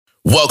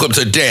Welcome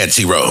to Dance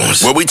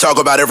Heroes, where we talk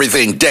about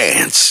everything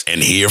dance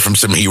and hear from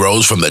some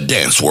heroes from the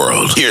dance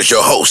world. Here's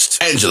your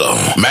host, Angelo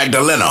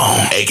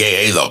Magdaleno,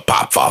 a.k.a. the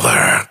Pop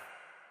Father.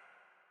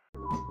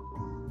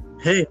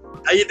 Hey,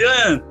 how you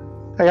doing?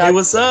 Hey,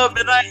 what's up,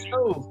 Midnight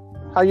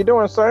Show? How you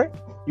doing, sir?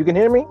 You can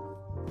hear me?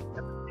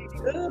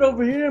 Good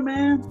over here,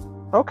 man.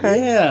 Okay.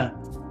 Yeah.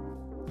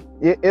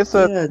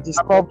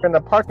 I'm over in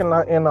the parking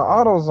lot in the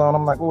auto zone.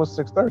 I'm like, oh, it's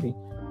 6:30.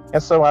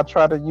 And so I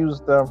tried to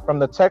use from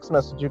the text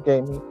message you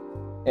gave me,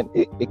 and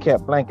it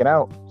kept blanking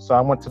out. So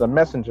I went to the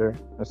messenger,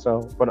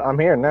 but I'm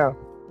here now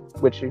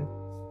with you.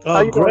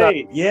 Oh,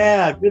 great!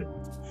 Yeah,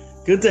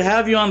 good to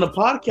have you on the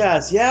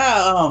podcast.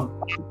 Yeah,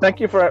 thank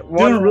you for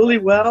doing really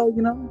well.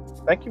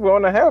 Thank you for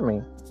wanting to have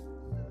me.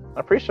 I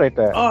appreciate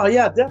that. Oh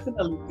yeah,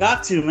 definitely.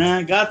 Got to,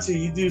 man. Got to.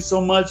 You do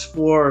so much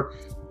for,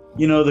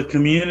 the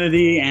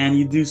community, and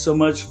you do so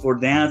much for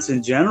dance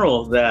in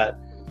general. That,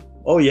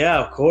 oh yeah,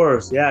 of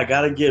course. Yeah, I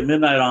got to get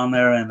Midnight on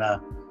there and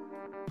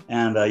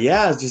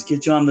just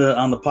get you on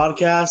the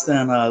podcast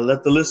and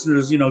let the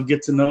listeners,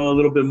 get to know a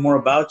little bit more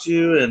about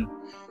you. And,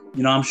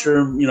 I'm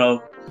sure,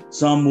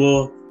 some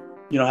will,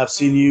 have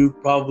seen you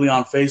probably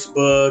on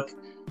Facebook,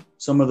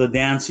 some of the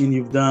dancing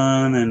you've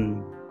done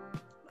and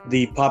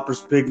the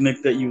Poppers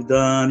Picnic that you've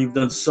done. You've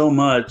done so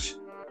much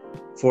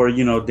for,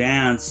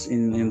 dance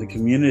in the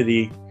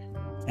community.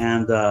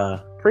 And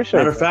appreciate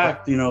matter of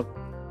fact, so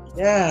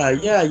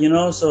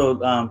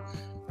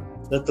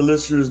let the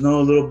listeners know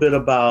a little bit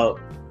about,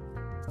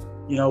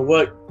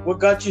 what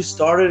got you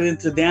started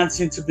into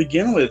dancing to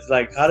begin with?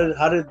 Like, how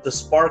did the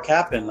spark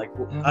happen? Like,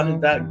 how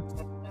did that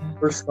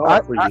first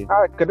start for you?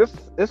 Cause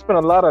it's been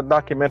a lot of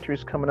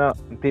documentaries coming out,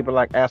 and people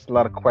ask a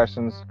lot of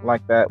questions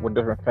like that with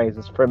different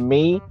phases. For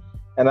me,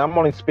 and I'm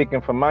only speaking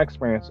from my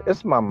experience,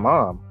 it's my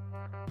mom.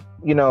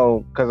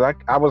 Cause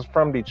I was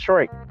from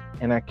Detroit,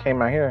 and I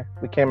came out here.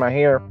 We came out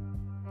here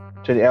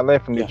to the LA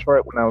from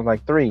Detroit when I was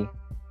like 3,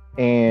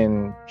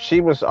 and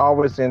she was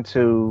always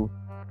into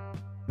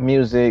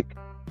music,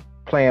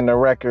 playing the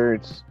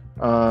records,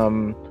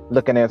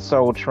 looking at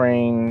Soul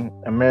Train,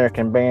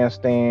 American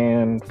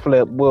Bandstand,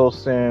 Flip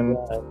Wilson,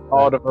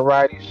 all the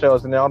variety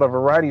shows. And all the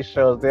variety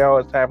shows, they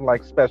always have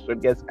special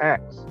guest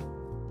acts.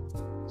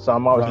 So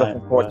I'm always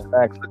looking forward to the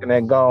acts, looking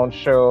at Gone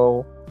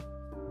Show.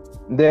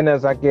 Then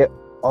as I get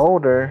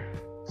older,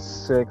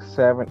 6,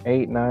 7,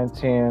 8, 9,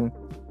 10,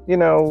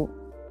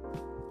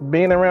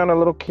 being around the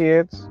little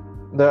kids,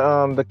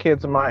 the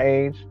kids of my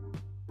age,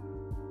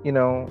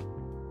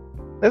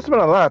 it's been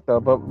a lot though,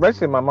 but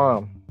basically my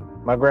mom,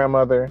 my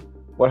grandmother,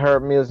 with her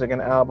music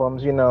and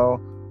albums,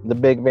 the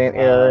big band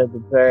era,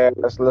 the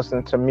jazz,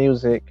 listening to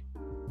music,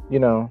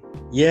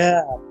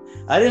 Yeah,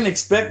 I didn't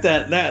expect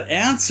that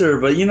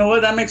answer, but you know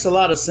what? That makes a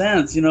lot of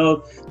sense.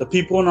 The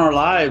people in our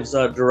lives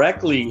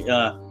directly,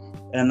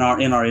 in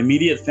our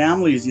immediate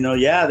families,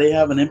 they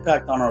have an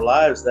impact on our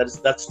lives.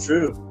 That's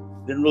true.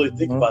 Didn't really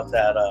think about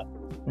that.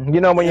 When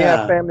you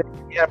have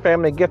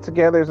family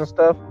get-togethers and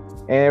stuff,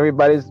 and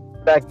everybody's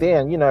back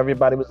then,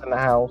 everybody was in the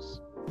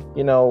house,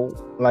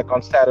 like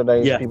on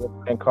Saturdays, people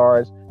playing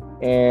cards,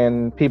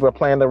 and people are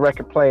playing the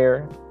record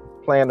player,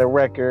 playing the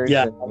records,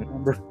 and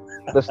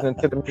listening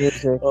to the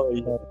music. Oh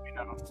yeah.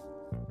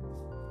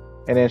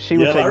 And then she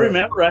was. I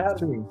remember. I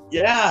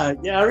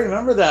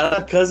remember that. I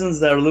had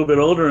cousins that were a little bit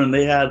older, and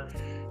they had,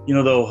 the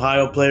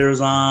Ohio Players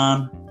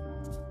on,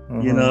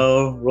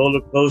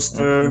 Roller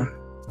Coaster,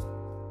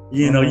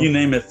 you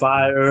name it,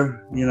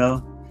 Fire,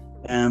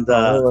 and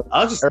I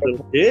was just a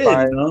little kid,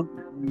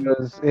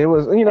 It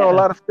was a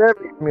lot of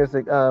 70s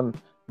music.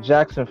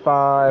 Jackson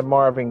 5,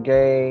 Marvin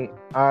Gaye,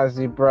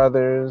 Ozzy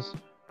Brothers,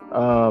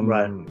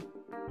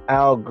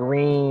 Al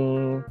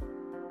Green,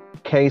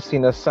 Casey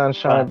and the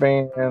Sunshine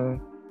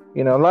Band.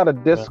 A lot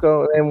of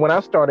disco. And when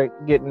I started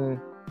getting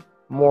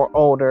more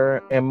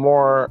older and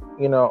more,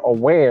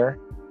 aware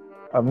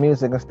of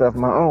music and stuff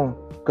my own,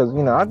 because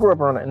I grew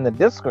up in the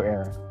disco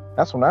era.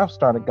 That's when I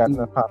started getting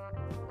the pop.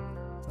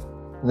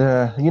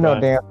 Dance,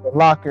 the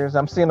lockers.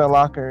 I'm seeing the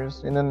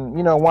lockers, and then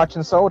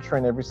watching Soul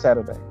Train every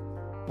Saturday.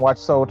 Watch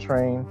Soul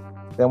Train,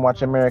 then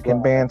watch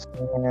American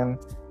Bandstand,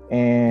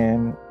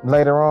 and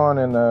later on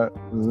in the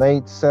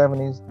late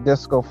 '70s,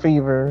 Disco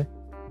Fever.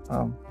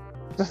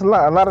 Just a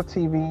lot of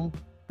TV,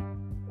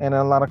 and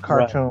a lot of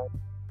cartoon.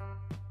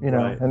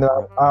 And then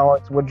I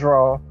always would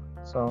draw.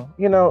 So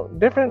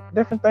different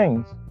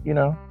things.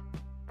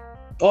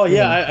 Oh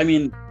yeah, I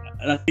mean,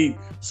 I think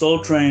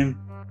Soul Train.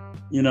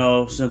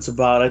 Since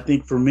about, I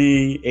think for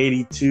me,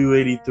 82,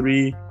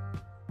 83,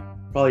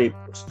 probably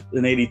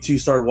in 82,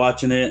 started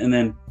watching it. And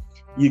then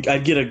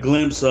I'd get a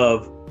glimpse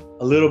of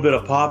a little bit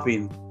of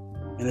popping,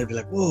 and it'd be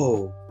like,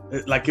 whoa.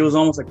 It was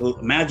almost like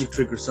a magic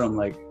trick or something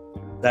like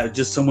that.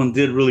 Just someone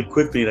did really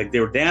quickly. Like they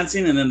were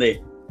dancing and then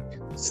they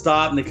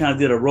stopped and they kind of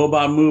did a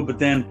robot move, but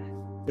then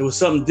it was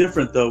something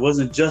different though. It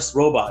wasn't just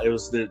robot. It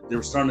was they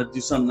were starting to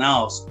do something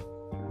else.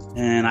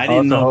 And I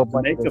didn't know what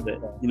to make of it,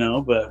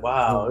 but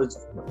wow. It's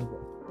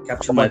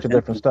capture a bunch of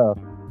different stuff.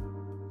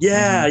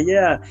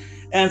 Yeah.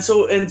 And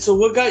so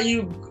what got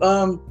you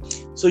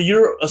so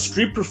you're a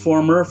street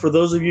performer. For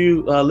those of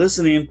you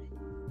listening,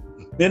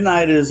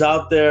 Midnight is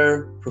out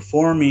there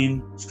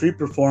performing, street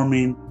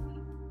performing,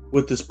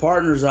 with his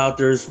partners out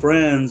there, his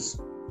friends,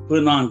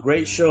 putting on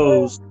great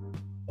shows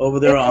over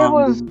there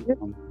on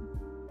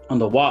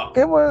the walk.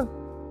 It was,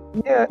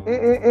 yeah,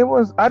 it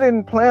was. I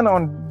didn't plan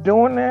on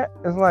doing that.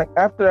 It's like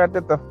after I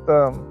did the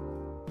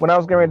when I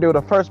was going to do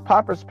the first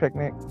Poppers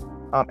picnic,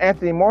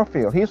 Anthony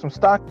Moorfield, he's from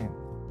Stockton.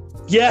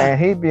 Yeah.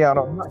 And he'd be out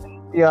on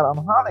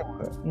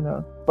Hollywood, you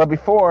know. But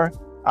before,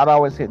 I'd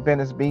always hit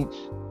Venice Beach,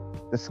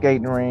 the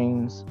skating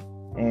rings,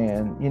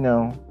 and, you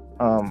know,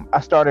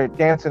 I started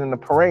dancing in the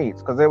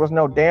parades because there was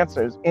no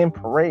dancers in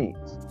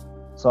parades.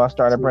 So I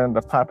started bringing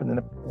the popping in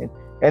the parade.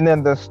 And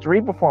then the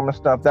street performance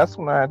stuff, that's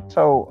when I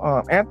told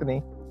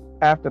Anthony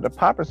after the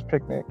Poppers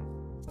picnic,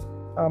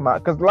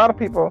 because a lot of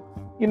people,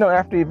 you know,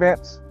 after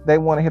events, they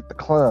want to hit the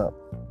club.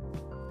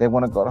 They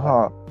want to go to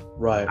hall.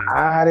 Right.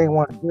 I didn't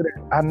want to do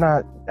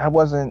that. I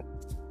wasn't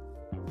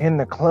in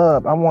the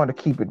club. I wanted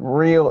to keep it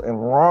real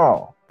and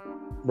raw.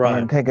 Right.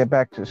 And take it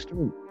back to the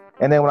street.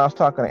 And then when I was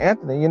talking to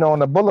Anthony, you know, on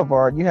the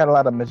boulevard, you had a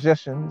lot of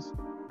musicians.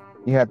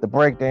 You had the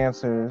break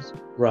dancers.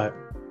 Right.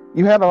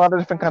 You had a lot of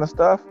different kind of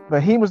stuff,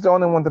 but he was the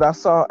only one that I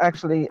saw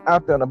actually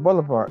out there on the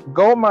boulevard.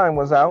 Goldmine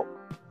was out,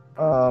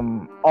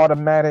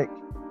 Automatic,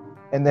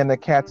 and then the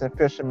Cats and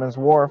Fisherman's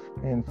Wharf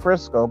in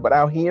Frisco. But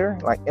out here,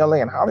 like LA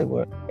and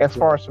Hollywood, as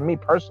far as for me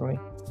personally,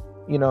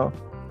 you know,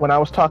 when I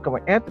was talking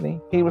with Anthony,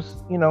 he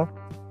was, you know,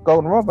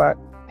 Golden Robot,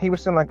 he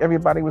was saying like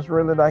everybody was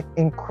really like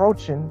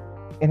encroaching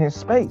in his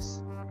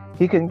space.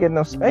 He couldn't get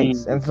no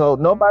space. And so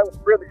nobody was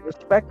really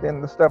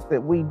respecting the stuff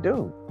that we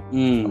do.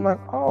 I'm like,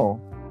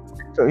 oh.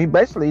 So he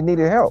basically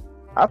needed help,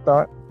 I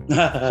thought.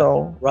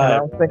 So right.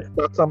 I was thinking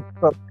about some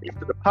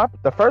after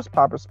the first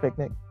Poppers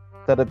picnic,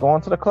 instead of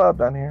going to the club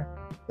down here,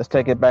 let's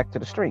take it back to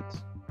the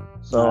streets.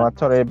 So I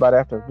told everybody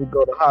after we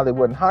go to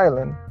Hollywood and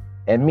Highland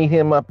and meet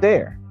him up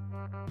there.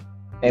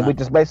 And we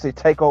just basically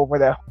take over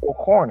that whole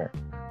corner.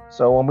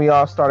 So when we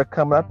all started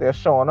coming up there,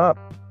 showing up,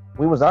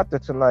 we was out there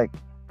till like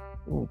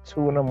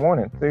 2 in the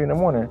morning, 3 in the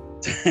morning.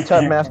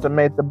 Tubmaster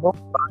made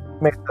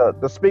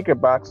the speaker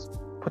box,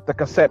 put the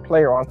cassette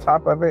player on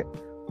top of it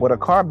with a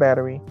car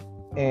battery,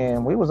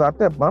 and we was out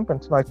there bumping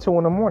till like 2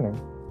 in the morning.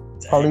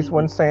 Police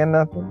wasn't saying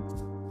nothing,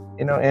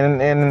 you know.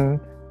 And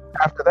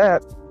after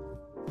that,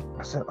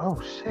 I said, "Oh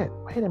shit!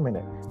 Wait a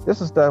minute. This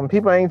is stuff.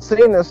 People ain't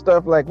seeing this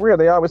stuff like real.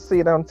 They always see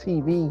it on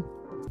TV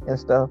and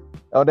stuff.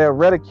 Oh, they'll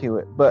ridicule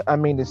it. But I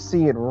mean, to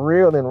see it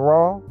real and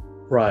raw,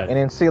 right? And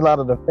then see a lot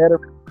of the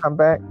veterans come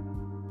back.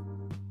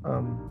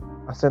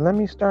 I said, let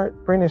me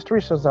start bringing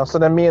street shows out. So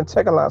then me and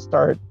Tekalot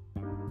started,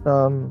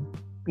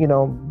 you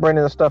know,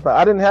 bringing the stuff out.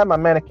 I didn't have my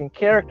mannequin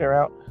character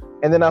out.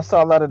 And then I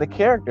saw a lot of the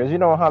characters. You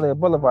know, on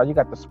Hollywood Boulevard, you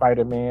got the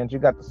Spider-Mans, you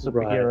got the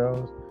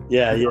superheroes. Right.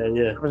 Yeah.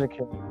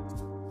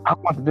 I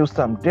want to do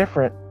something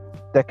different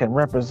that can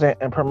represent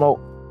and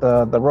promote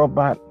the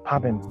robot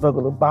popping,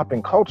 boogaloo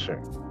bopping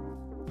culture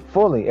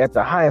fully at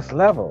the highest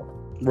level.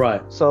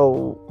 Right.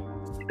 So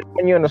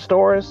when you're in the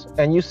stores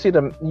and you see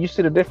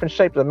the different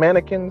shapes of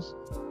mannequins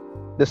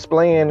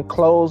displaying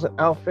clothes and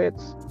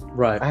outfits.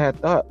 Right. I had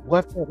thought,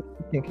 what if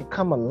it can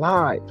come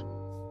alive,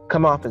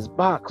 come off his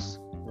box,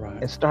 right,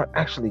 and start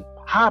actually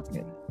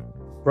popping.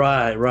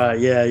 Right.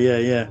 Yeah.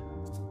 Yeah.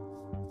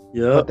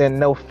 But then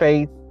no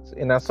face,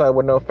 and I saw it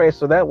with no face,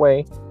 so that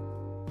way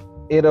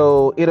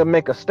it'll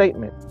make a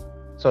statement.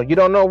 So you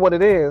don't know what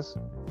it is,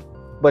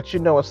 but you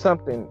know it's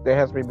something that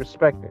has to be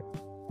respected.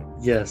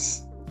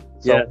 Yes.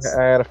 So yes.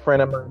 I had a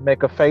friend of mine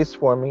make a face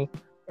for me,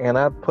 and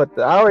I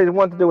already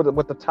wanted to do it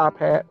with the top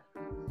hat.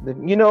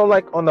 You know,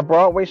 like on the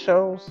Broadway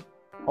shows,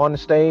 on the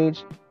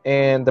stage,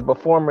 and the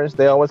performers,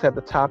 they always have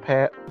the top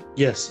hat.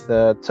 Yes.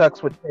 The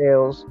tux with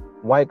tails,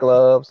 white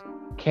gloves,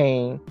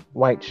 cane,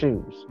 white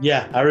shoes.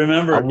 Yeah, I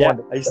remember. I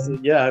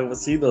would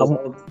see those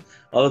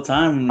all the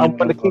time. I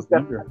wanted to keep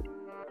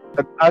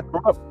that. I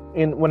grew up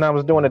when I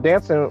was doing the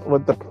dancing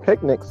with the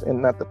picnics,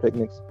 and not the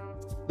picnics,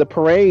 the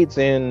parades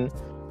and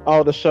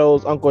all the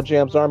shows, Uncle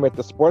Jam's Army at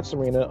the sports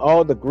arena,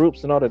 all the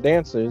groups and all the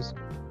dancers,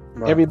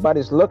 right.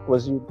 Everybody's look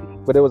was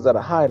unique, but it was at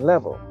a high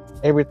level.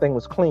 Everything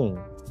was clean.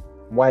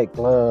 White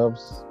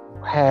gloves,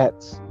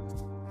 hats,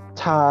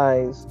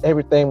 ties,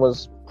 everything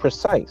was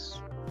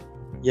precise.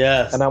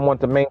 Yes. And I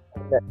want to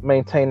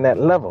maintain that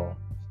level.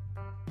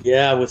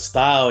 Yeah, with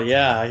style.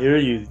 Yeah, I hear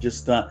you.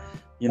 Just,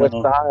 with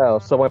style.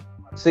 So when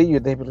I see you,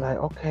 they be like,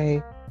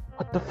 okay,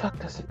 what the fuck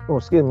does he, oh,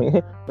 excuse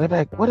me. They're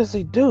like, what does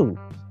he do?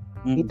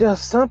 He does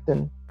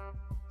something.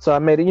 So I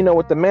made it,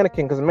 with the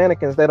mannequin, because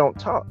mannequins, they don't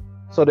talk.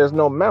 So there's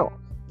no mouth.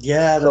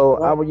 Yeah.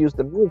 So I would use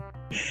the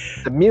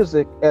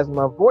music as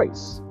my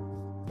voice.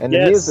 And the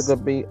music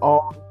would be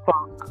all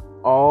funk,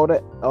 all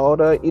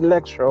the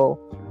electro,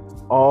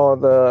 all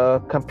the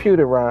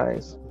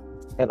computerized,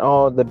 and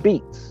all the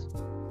beats.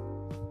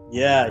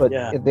 Yeah, but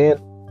then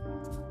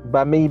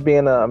by me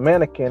being a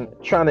mannequin,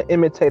 trying to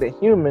imitate a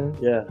human,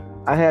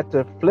 I had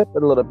to flip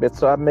it a little bit.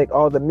 So I make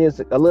all the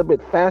music a little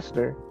bit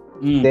faster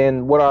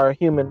than what our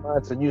human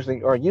minds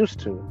are used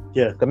to.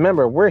 Yeah.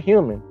 Remember, we're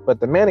human, but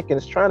the mannequin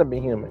is trying to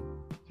be human,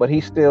 but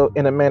he's still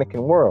in a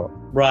mannequin world.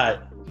 Right.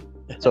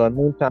 So in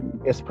the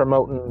meantime, it's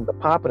promoting the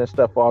popping and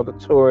stuff for all the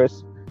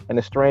tourists and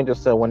the strangers.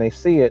 So when they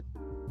see it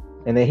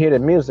and they hear the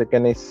music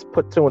and they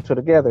put two and two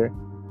together,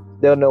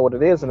 they'll know what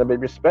it is and they'll be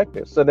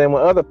respected. So then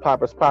when other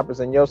poppers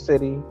in your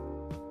city,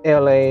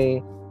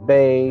 LA,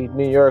 Bay,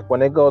 New York, when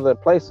they go to the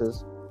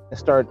places and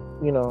start,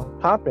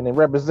 popping and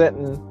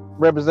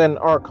representing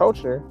our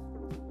culture,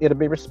 it'll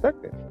be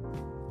respected.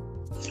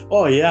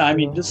 Oh yeah, I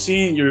mean, just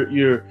seeing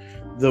your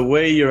the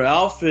way your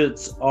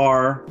outfits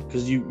are,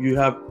 because you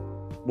have,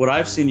 what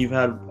I've seen, you've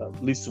had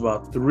at least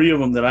about 3 of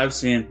them that I've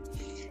seen,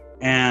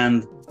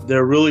 and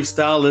they're really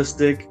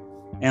stylistic.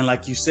 And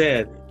like you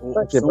said,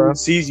 if someone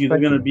sees you, they're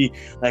going to be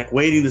like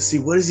waiting to see,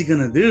 what is he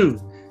going to do?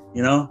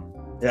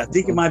 I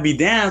think it might be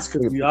dance,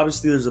 because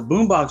obviously there's a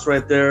boombox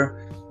right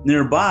there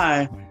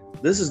nearby.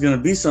 This is going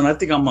to be something. I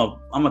think I'm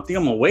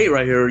gonna wait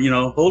right here.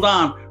 Hold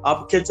on,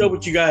 I'll catch up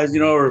with you guys. I'm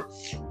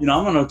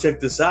going to check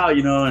this out.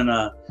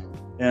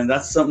 And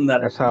that's something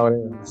that's how it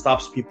is.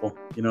 Stops people.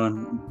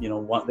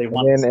 What they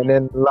want. And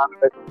then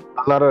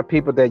a lot of the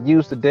people that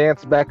used to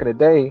dance back in the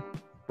day,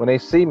 when they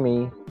see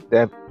me, they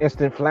have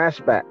instant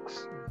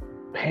flashbacks.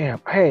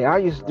 Bam, hey, I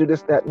used to do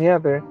this, that, and the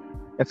other.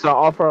 And so I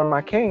offer them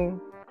my cane,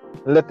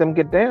 let them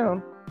get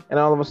down, and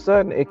all of a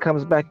sudden it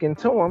comes back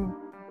into them,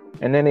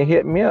 and then they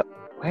hit me up.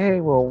 Hey,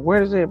 well, where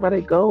does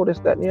everybody go? This,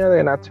 that, and the other.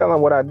 And I tell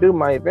them what I do,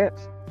 my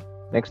events.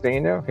 Next thing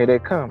you know, here they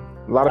come.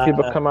 A lot of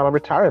people come out of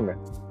retirement.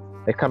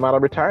 They come out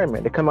of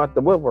retirement. They come out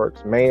the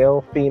woodworks,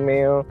 male,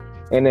 female,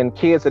 and then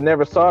kids that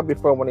never saw it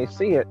before, when they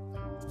see it,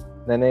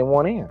 then they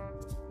want in.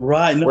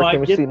 Right. No, I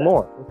get that.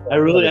 More?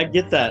 I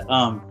get that.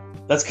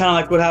 That's kind of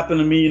like what happened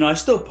to me. I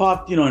still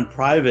popped, in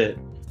private,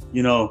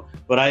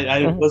 but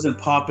I wasn't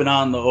popping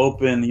out in the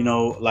open,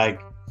 like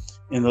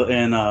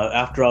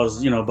after I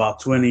was, about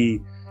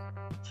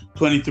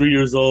 23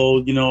 years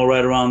old,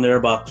 right around there,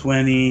 about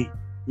 20.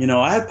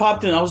 I had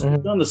popped in. I was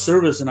doing the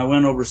service, and I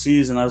went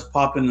overseas, and I was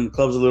popping in the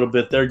clubs a little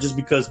bit there, just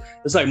because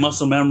it's like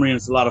muscle memory and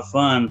it's a lot of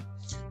fun.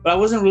 But I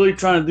wasn't really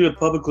trying to do it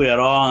publicly at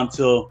all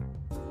until,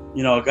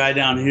 a guy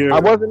down here. I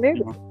wasn't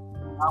either.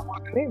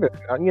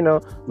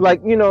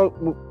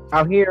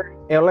 Out here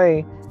in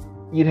LA,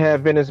 you'd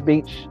have Venice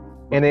Beach,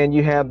 and then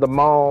you have the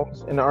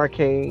malls and the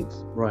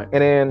arcades, right?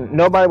 And then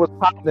nobody was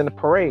popping in the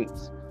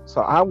parades.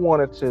 So I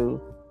wanted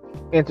to.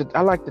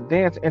 I like to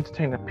dance,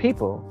 entertain the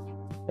people.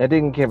 I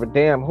didn't give a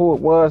damn who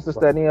it was, this,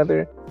 that, and the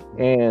other.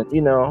 And,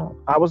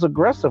 I was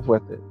aggressive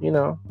with it.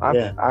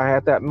 I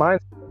had that mindset.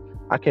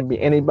 I can be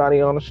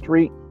anybody on the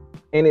street,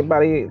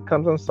 anybody that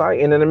comes on site.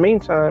 And in the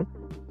meantime,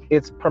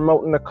 it's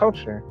promoting the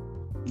culture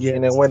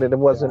in a way that it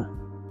wasn't,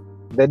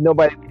 that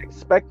nobody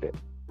expected.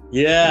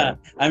 Yeah.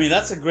 I mean,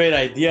 that's a great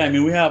idea. I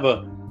mean,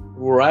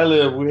 where I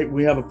live,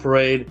 we have a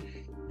parade.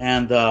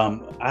 And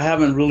I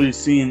haven't really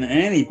seen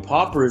any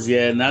poppers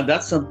yet. And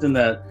that's something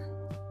that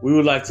we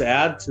would like to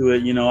add to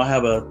it. I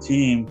have a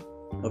team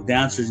of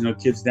dancers,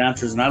 kids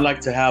dancers, and I'd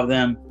like to have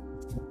them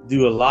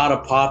do a lot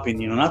of popping,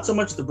 not so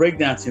much the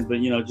breakdancing, but,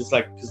 just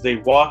like, because they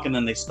walk and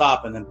then they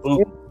stop and then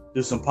boom,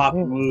 do some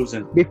popping moves.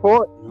 And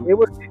before,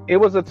 it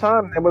was a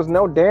time there was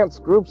no dance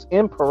groups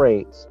in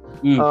parades.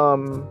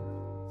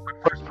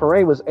 First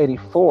parade was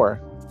 84.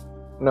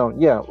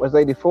 It was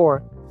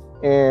 84.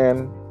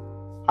 And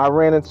I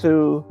ran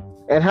into,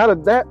 and how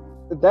did that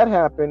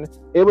happen?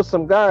 It was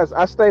some guys.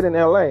 I stayed in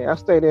LA. I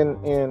stayed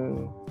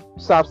in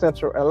South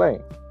Central LA.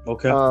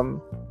 Okay.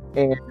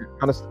 And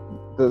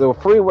the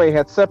freeway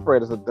had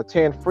separated us, the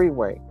 10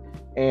 freeway,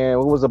 and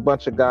it was a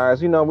bunch of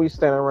guys. We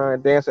standing around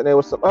and dancing. There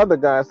was some other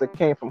guys that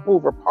came from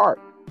Hoover Park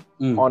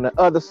on the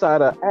other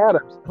side of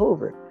Adams,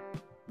 Hoover.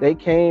 They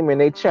came and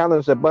they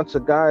challenged a bunch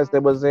of guys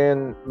that was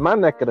in my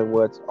neck of the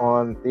woods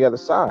on the other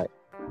side.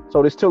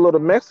 So these 2 little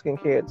Mexican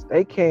kids,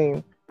 they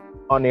came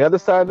on the other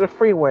side of the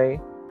freeway,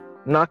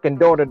 knocking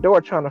door to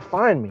door trying to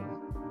find me.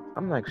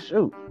 I'm like,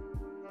 shoot.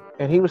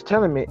 And he was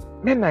telling me,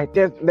 Midnight,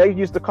 they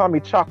used to call me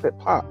Chocolate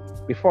Pop.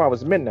 Before I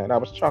was Midnight, I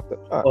was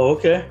Chocolate Pop. Oh,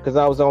 okay. Because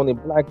I was the only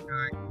black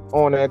guy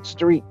on that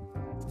street,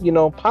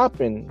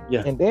 popping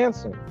and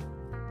dancing.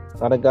 A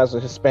lot of guys are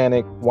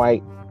Hispanic,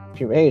 white, a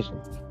few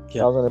Asian.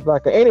 Yeah. I was on the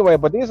black guy. Anyway,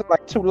 but these are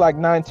like 2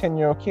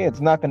 9-10-year-old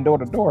kids knocking door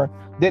to door.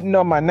 Didn't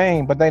know my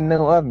name, but they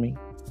knew of me.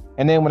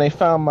 And then when they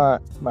found my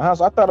house,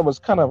 I thought it was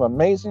kind of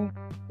amazing.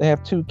 They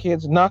have 2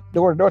 kids knock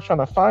door to door trying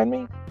to find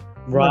me.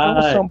 Right. It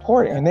was so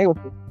important. And they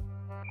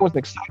was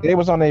excited. They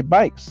was on their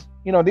bikes.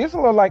 These are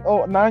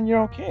little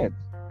 9-year-old kids.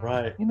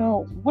 Right.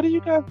 What are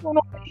you guys doing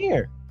over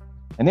here?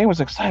 And they was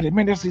excited.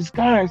 Man, there's these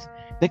guys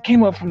that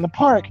came up from the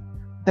park.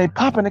 They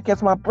popping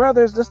against my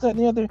brothers, this, that, and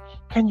the other.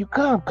 Can you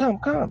come?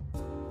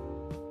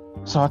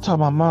 So I told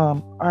my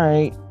mom, all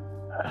right,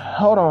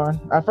 hold on.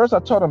 At first I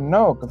told him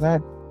no, because I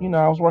had,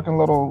 I was working a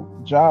little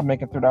job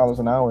making $3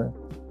 an hour.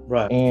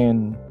 Right.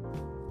 And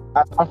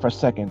I thought for a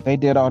second, they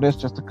did all this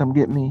just to come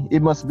get me.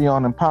 It must be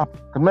on and pop.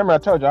 Because remember I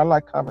told you, I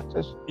like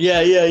competition.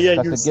 Yeah.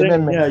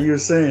 You're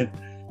saying.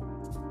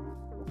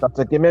 So I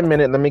said, give me a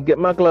minute. Let me get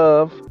my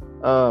glove,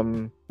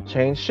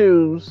 change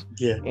shoes.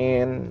 Yeah.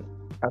 And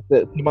I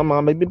said, my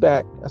mom may be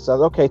back. I said,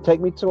 okay,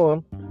 take me to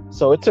him.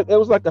 So it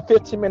was like a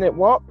 15-minute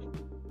walk.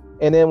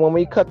 And then when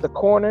we cut the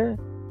corner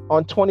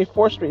on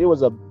 24th Street, it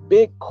was a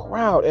big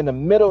crowd in the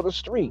middle of the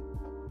street.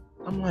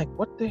 I'm like,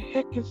 what the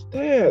heck is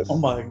this? Oh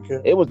my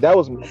God. That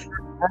was my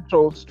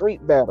actual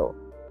street battle.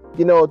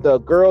 You know, the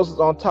girls is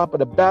on top of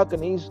the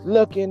balconies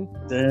looking,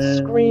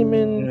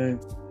 screaming,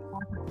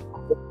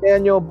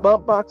 Daniel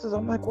bump boxes.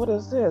 I'm like, what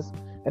is this?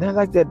 And I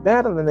like that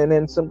battle. And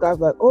then some guys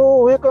like,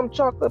 oh, here come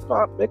Chocolate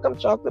Pop. Here come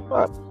Chocolate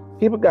Pop.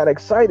 People got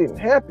excited and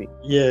happy.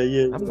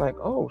 Yeah. I'm like,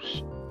 oh,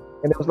 shit.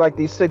 And it was like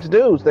these 6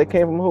 dudes. They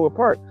came from Hoover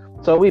Park.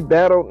 So we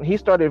battled. He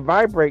started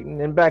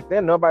vibrating. And back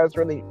then, nobody was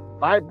really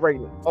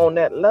vibrating on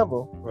that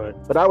level. Right.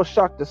 But I was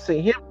shocked to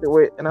see him do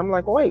it. And I'm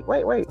like, wait.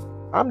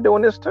 I'm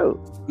doing this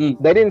too.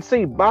 They didn't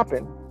see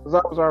bopping. Because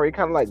I was already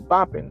kind of like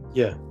bopping.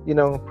 Yeah. You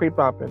know,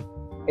 pre-bopping.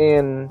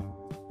 And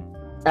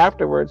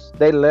afterwards,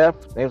 they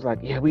left. They was like,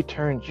 yeah, we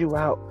turned you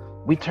out.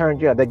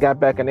 They got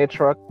back in their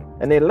truck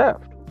and they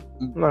left.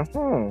 I'm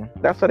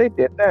like, that's how they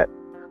did that.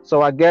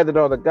 So I gathered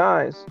all the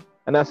guys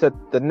and I said,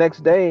 the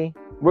next day,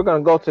 we're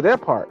going to go to their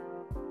park.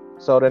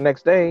 So the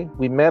next day,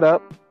 we met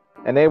up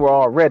and they were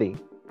all ready.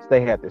 So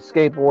they had the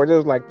skateboards. There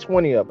was like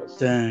 20 of us.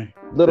 Dang.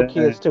 Little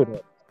kids too.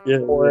 Yeah.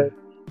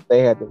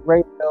 They had the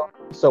radio.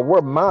 So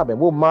we're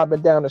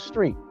mobbing down the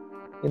street,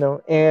 you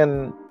know.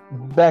 And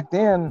back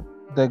then,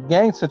 the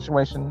gang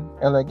situation,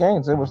 LA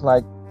gangs, it was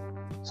like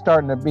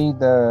starting to be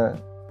the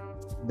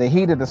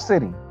heat of the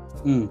city.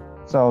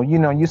 So, you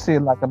know, you see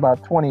like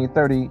about 20,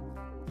 30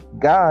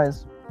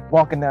 guys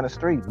walking down the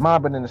street,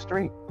 mobbing in the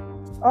street.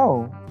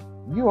 Oh,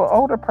 you're an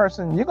older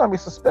person, you're going to be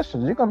suspicious.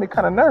 You're going to be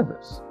kind of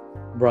nervous.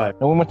 Right.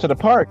 And we went to the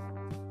park.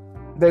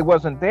 They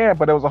wasn't there,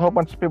 but there was a whole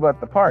bunch of people at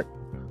the park.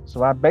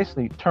 So I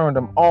basically turned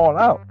them all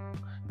out.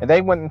 And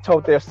they went and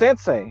told their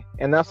sensei.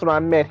 And that's when I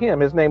met him.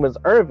 His name was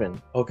Irvin.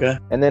 Okay.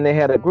 And then they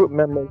had a group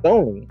members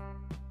only.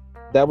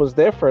 That was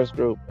their first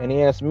group. And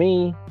he asked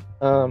me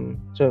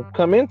to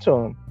come into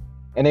him.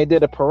 And they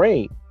did a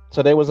parade.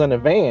 So they was in a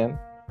van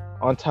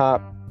on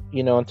top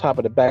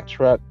of the back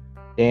truck,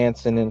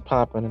 dancing and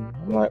popping. And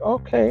I'm like,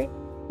 okay,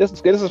 this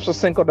is for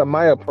Cinco de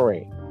Mayo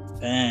parade.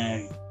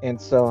 Dang. And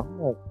so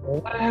I'm like,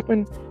 well, what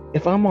happened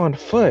if I'm on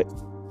foot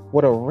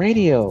with a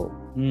radio?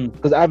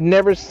 Because I've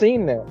never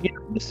seen that.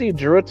 You see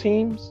drill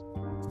teams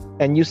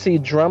and you see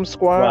drum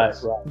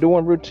squads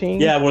doing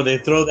routine. Yeah, where they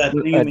throw that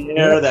thing in the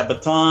air, that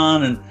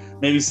baton, and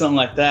maybe something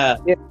like that.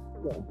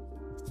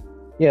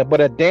 Yeah,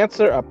 but a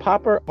dancer, a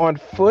popper on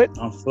foot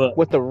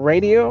with a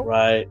radio.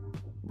 Right.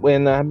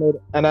 When I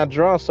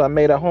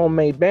made a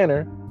homemade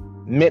banner,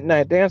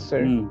 Midnight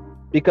Dancer,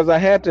 because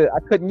I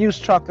couldn't use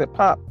Chocolate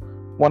Pop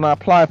when I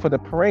applied for the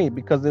parade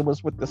because it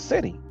was with the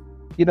city.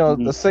 You know,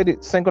 the city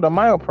Cinco de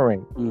Mayo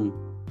parade.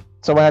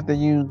 So I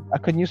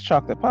couldn't use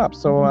Chocolate Pop.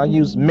 So I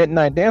used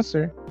Midnight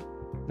Dancer.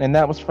 And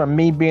that was from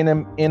me being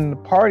in the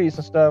parties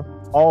and stuff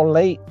all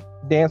late,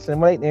 dancing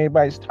late, and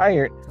everybody's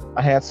tired.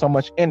 I had so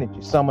much energy.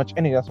 That's what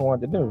I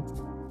wanted to do.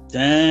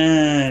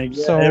 Dang.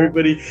 Yeah, so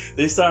everybody,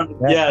 they starting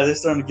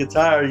to get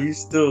tired. You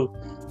still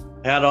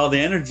had all the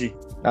energy.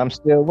 I'm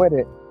still with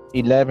it.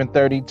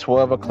 11:30,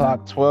 12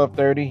 o'clock,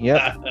 12:30.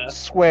 Yep.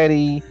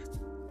 Sweaty.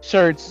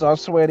 Shirts are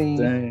sweaty.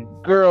 Dang.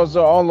 Girls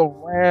are all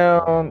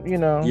around, you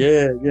know.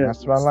 Yeah.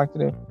 That's what I like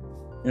to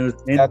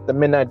do. At the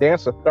Midnight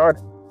Dancer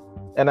started.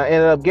 And I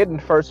ended up getting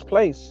first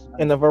place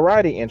in the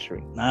variety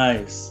entry.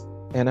 Nice.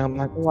 And I'm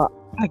like, well,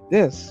 I like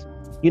this.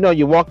 You know,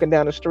 you're walking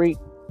down the street,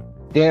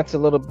 dance a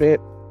little bit.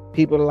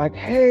 People are like,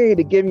 hey,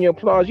 to give you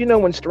applause. You know,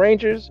 when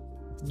strangers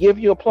give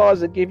you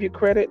applause, they give you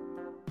credit,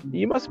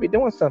 you must be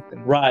doing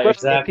something. Right,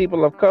 especially exactly.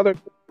 People of color,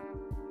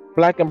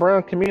 black and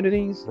brown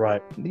communities.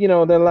 Right. You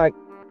know, they're like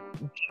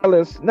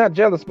not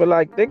jealous, but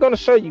like they're going to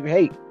show you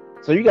hate.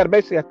 So you got to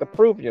basically have to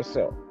prove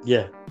yourself.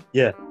 Yeah.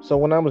 So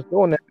when I was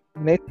doing that,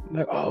 they were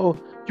like, oh,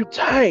 you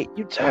tight,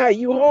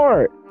 you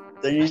hard.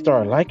 I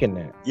started liking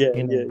that. Yeah.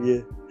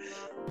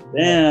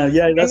 Damn,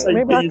 yeah, that's how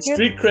you get your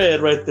street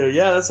cred right there.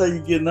 Yeah, that's how you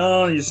get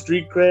on your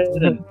street cred,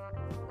 and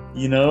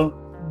you know.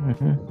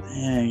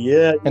 Dang,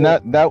 yeah. And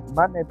that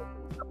my neighborhood,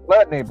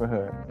 blood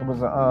neighborhood. It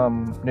was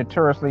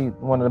notoriously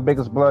one of the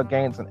biggest blood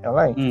gangs in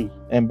LA.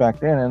 And back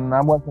then, and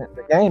I wasn't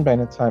the gang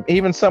band at the time.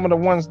 Even some of the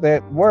ones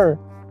that were,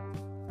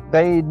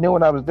 they knew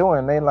what I was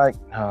doing. They like,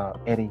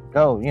 Eddie,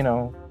 go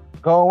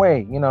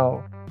away, you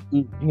know.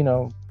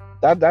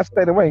 I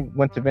stayed away.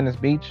 Went to Venice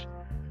Beach,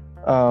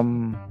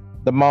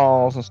 the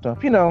malls and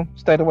stuff. You know,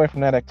 stayed away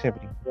from that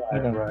activity.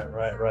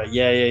 Right.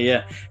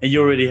 Yeah. And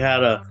you already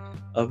had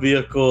a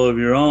vehicle of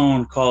your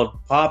own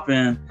called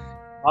Poppin'.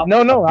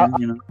 No, I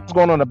was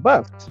going on the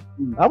bus.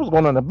 I was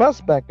going on the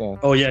bus back then.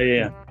 Oh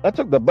yeah. I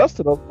took the bus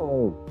to those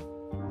parades.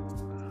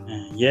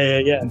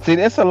 Yeah. And see,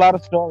 it's a lot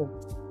of stories.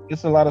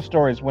 It's a lot of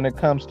stories when it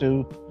comes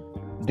to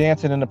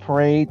dancing in the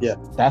parades. Yeah.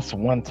 That's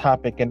one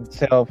topic in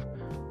itself.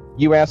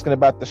 You asking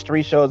about the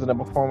street shows and the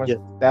performance,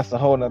 that's a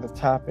whole nother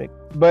topic.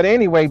 But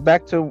anyway,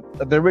 back to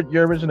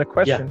your original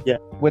question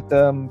with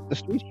the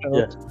street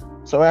shows. Yeah.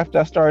 So after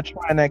I started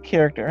trying that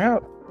character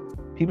out,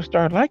 people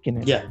started liking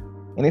it. Yeah.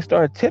 And they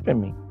started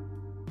tipping me.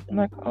 I'm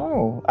like,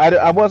 oh,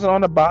 I wasn't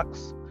on the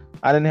box.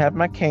 I didn't have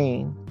my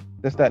cane,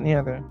 this, that, and the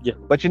other. Yeah.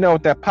 But you know,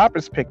 with that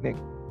Poppers picnic,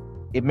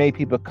 it made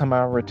people come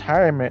out of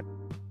retirement,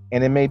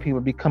 and it made people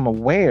become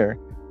aware,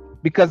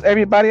 because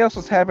everybody else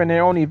was having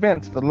their own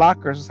events. The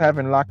Lockers was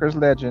having Lockers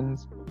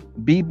Legends,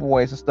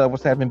 B-Boys and stuff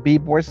was having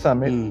B-Boy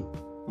Summit,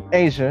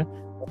 Asia.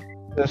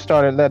 They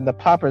started letting the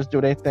poppers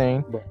do their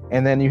thing,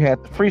 and then you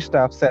had the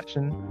freestyle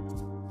section.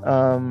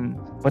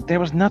 But there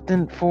was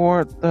nothing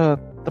for the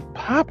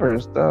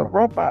poppers, the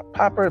robot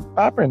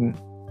popping.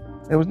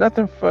 There was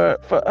nothing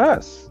for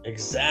us.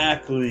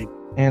 Exactly.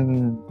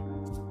 And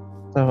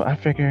so I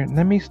figured,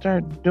 let me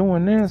start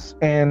doing this.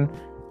 And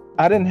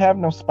I didn't have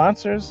no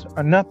sponsors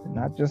or nothing.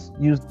 I just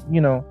used,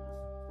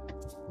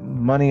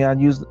 money I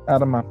used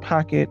out of my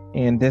pocket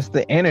and just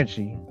the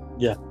energy.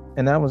 Yeah.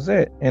 And that was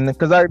it. And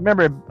because I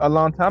remember a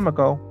long time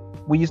ago,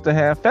 we used to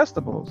have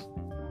festivals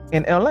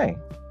in LA.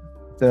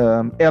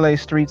 The LA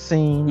street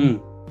scene,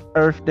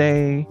 Earth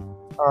Day,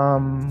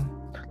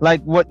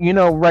 like what,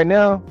 right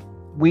now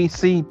we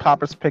see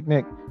Poppers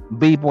Picnic,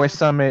 B-Boy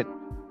Summit,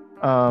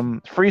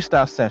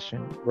 freestyle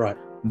session. Right.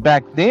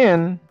 Back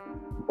then,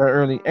 the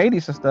early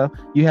 80s and stuff,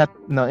 you had,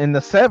 in the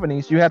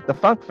 70s, you had the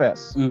Funk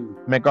Fest,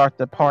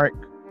 MacArthur Park,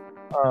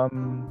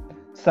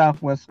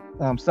 Southwest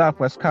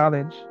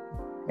College.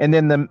 And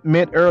then the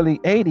mid-early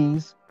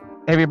 80s,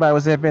 everybody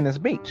was at Venice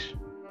Beach.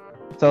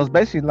 So it was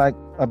basically like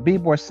a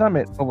B-Boy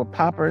Summit, but with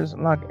poppers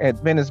like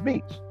at Venice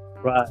Beach.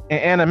 Right.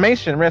 And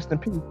Animation, rest in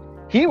peace,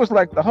 he was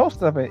like the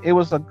host of it. It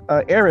was a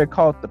area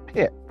called the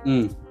Pit.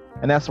 And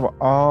that's where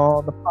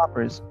all the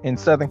poppers in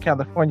Southern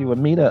California would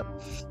meet up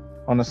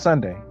on a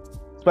Sunday,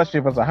 especially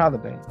if it was a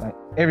holiday. Like,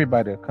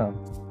 everybody would come.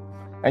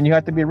 And you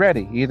had to be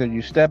ready. Either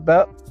you step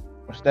up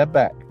or step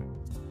back.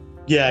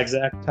 Yeah,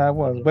 exactly. That's how it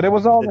was. But it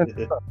was all in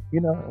fun, it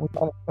was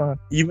all fun.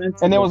 You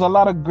mentioned, and there was a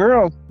lot of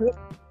girls.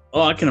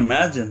 Oh, I can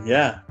imagine.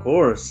 Yeah, of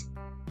course.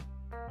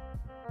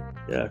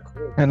 Yeah, of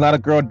course. And a lot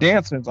of girl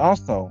dancers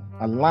also.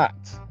 A lot.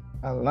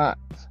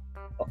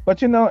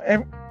 But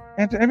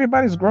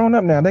everybody's grown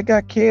up now. They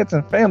got kids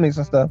and families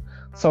and stuff.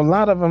 So a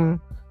lot of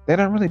them, they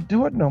don't really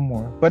do it no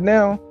more. But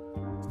now,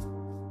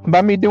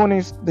 by me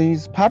doing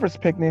these poppers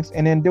picnics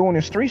and then doing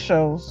the street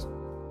shows,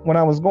 when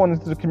I was going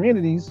into the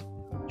communities,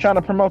 trying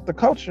to promote the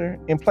culture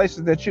in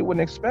places that you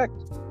wouldn't expect,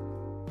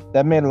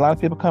 that made a lot of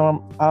people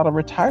come out of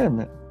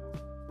retirement.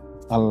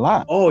 A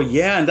lot. Oh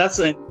yeah, and that's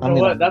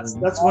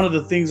that's one of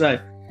the things I'm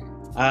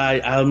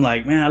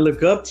like, man, I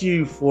look up to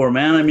you for,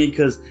 man. I mean,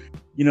 because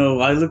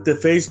I looked at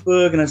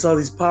Facebook and I saw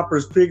these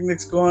poppers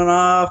picnics going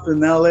off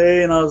in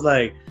LA, and I was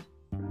like,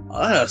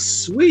 oh, that's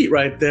sweet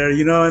right there,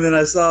 And then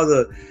I saw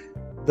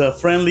the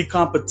friendly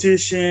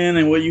competition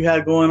and what you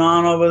had going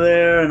on over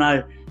there,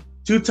 and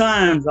 2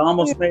 times I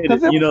almost made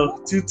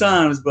it, 2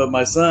 times, but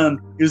my son,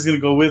 he was gonna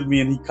go with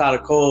me, and he caught a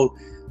cold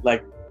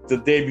like the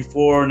day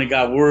before, and it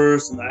got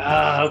worse, and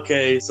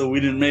okay, so we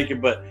didn't make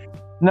it. But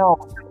no,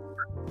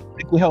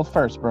 take your health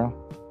first, bro.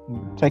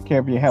 Take care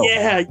of your health.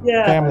 Yeah,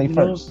 family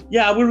first.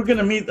 Yeah, we were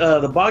gonna meet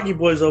the Boggy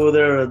Boys over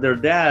there, their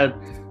dad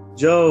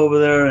Joe over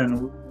there,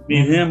 and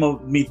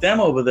meet them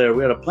over there.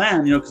 We had a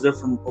plan, because they're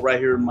from right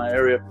here in my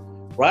area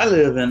where I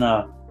live, and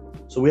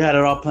so we had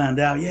it all planned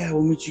out. Yeah,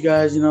 we'll meet you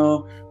guys,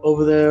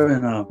 over there,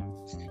 and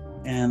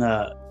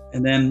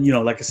then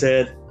like I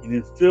said, you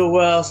didn't feel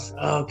well. So,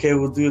 okay,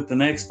 we'll do it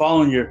the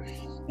following year,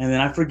 and then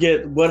I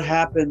forget what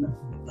happened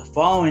the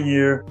following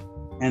year,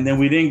 and then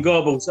we didn't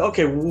go, but we said,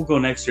 okay, we'll go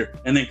next year,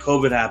 and then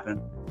COVID happened,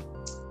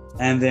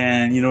 and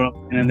then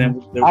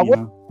I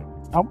wouldn't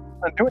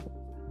do it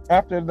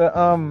after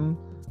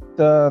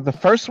the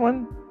first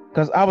one,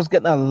 because I was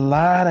getting a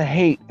lot of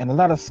hate and a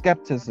lot of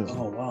skepticism.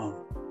 Oh wow!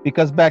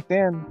 Because back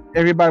then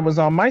everybody was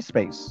on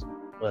MySpace.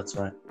 That's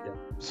right. Yeah.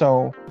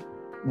 So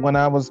when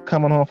I was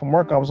coming home from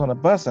work, I was on a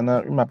bus, and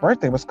my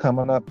birthday was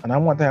coming up, and I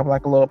wanted to have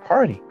like a little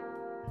party.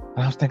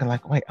 And I was thinking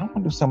like, wait, I want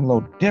to do something a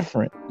little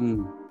different.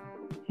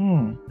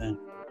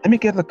 Let me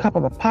get a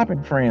couple of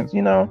popping friends,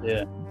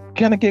 Yeah.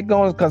 Kind of get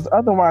going, because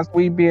otherwise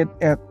we'd be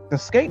at the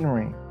skating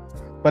rink.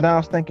 But I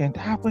was thinking,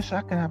 I wish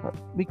I could have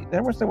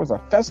there was a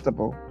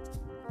festival,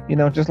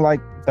 just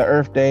like the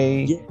Earth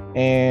Day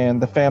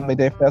and the Family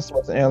Day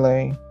festivals in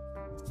LA,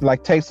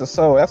 like Taste of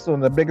Soul. That's one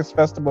of the biggest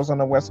festivals on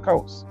the West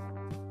Coast.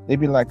 They'd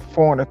be like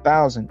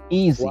 400,000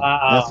 easy.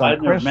 Wow,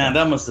 man,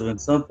 that must have been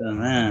something,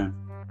 man.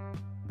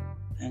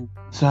 Dang.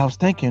 So I was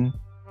thinking,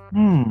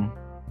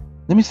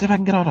 let me see if I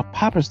can get all the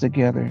poppers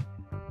together.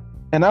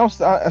 And I was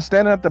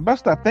standing at the bus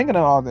stop thinking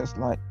of all this,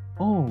 like,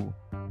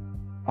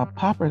 a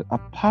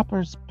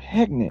poppers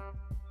picnic.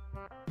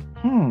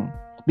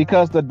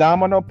 Because the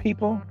Domino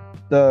people,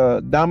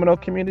 the Domino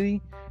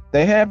community,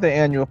 they have their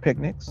annual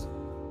picnics.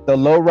 The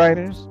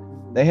lowriders,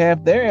 they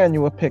have their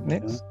annual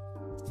picnics.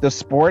 The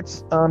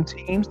sports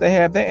teams, they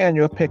have their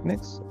annual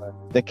picnics.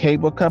 The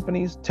cable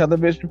companies,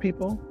 television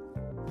people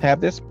have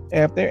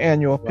their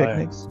annual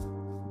picnics.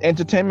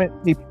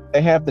 Entertainment people,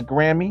 they have the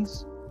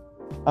Grammys.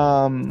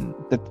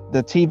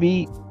 The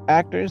TV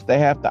actors, they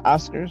have the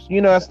Oscars.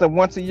 That's the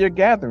once a year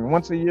gathering,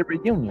 once a year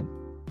reunion.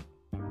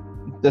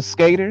 The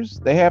skaters,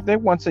 they have their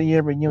once a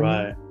year reunion.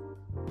 Right.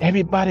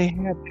 Everybody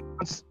had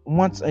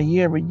once a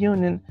year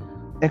reunion,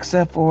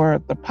 except for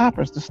the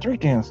poppers, the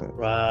street dancers.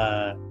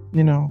 Right.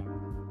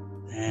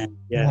 Man, I'm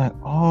yeah. like,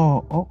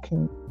 oh,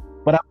 okay.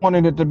 But I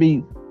wanted it to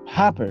be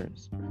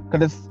poppers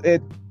because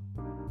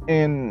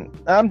and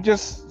I'm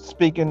just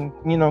speaking,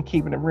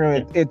 keeping it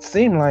real. It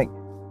seemed like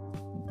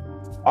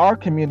our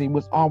community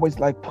was always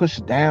like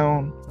pushed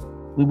down.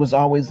 We was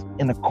always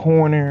in a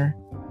corner.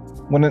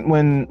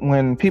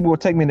 When people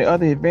would take me to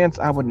other events,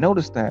 I would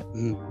notice that.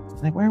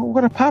 Like,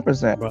 where the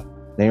poppers at? Right.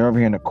 They're over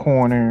here in the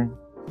corner.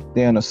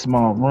 They're in a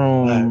small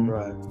room.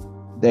 Right.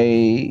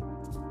 They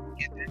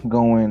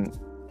going.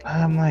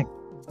 I'm like,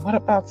 what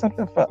about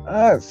something for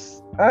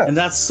us? And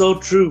that's so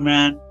true,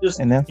 man. Just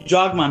you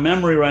jogged my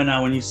memory right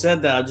now when you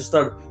said that. I just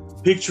started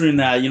picturing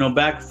that,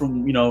 back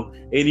from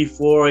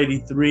 84,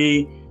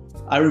 83.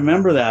 I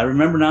remember that. I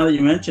remember now that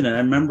you mention it. I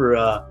remember,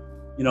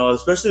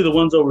 especially the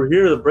ones over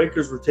here. The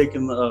breakers were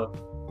taking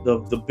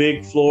the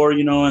big floor,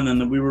 and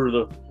then we were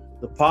the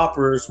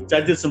poppers, which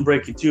I did some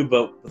breaking too.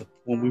 But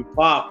when we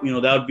pop,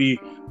 that would be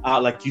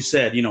out, like you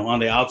said, on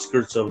the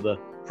outskirts of the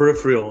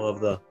peripheral of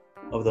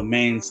the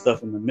main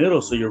stuff in the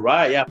middle. So you're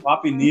right. Yeah,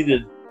 popping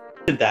needed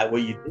that,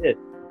 what you did.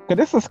 Cause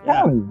this is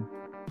Cali.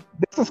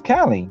 This is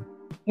Cali.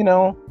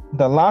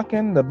 The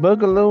locking, the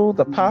boogaloo,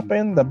 the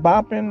popping, the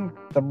bopping,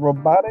 the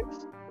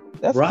robotics.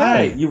 That's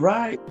right. Cali. You're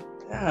right.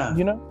 Yeah.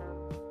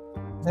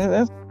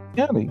 That's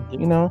Cali.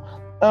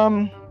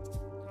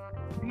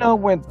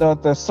 With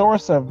the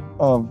source of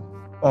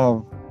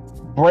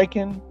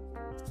breaking.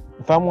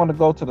 If I want to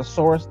go to the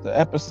source, the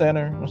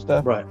epicenter and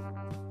stuff, right?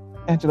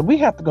 Angela, we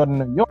have to go to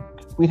New York.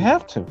 We'd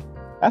have to.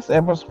 That's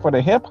ever for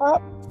the hip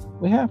hop.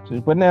 We have to.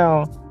 But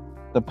now,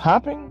 the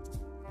popping,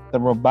 the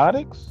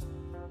robotics,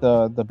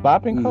 the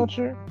bopping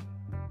culture,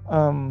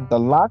 the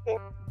locking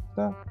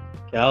stuff.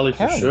 Cali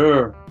for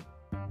sure,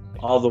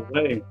 all the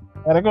way.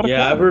 Gotta go to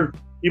Cali. I've heard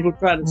people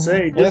try to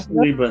say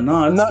differently, but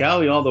no, it's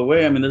Cali all the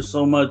way. I mean, there's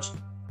so much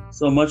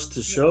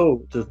to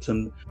show to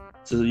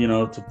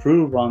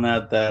prove on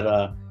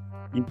that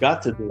you've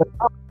got to do.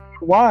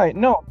 Why?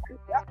 No,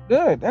 that's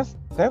good. That's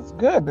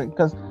good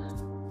because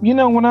when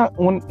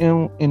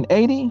in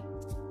 80,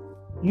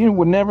 you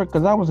would never,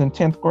 because I was in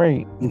 10th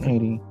grade in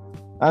 80,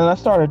 and I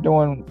started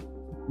doing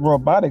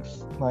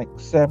robotics like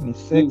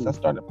 76. I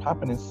started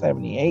popping in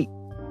 78.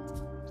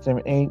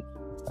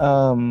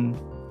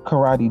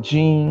 Karate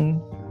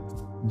Gene,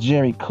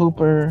 Jerry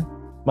Cooper.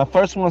 My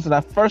first ones that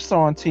I first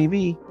saw on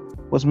TV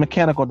was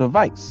Mechanical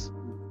Device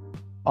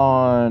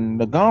on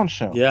the Gone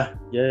Show. Yeah.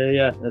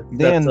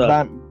 Then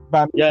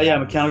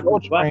Mechanical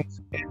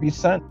Device. Every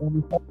Sunday,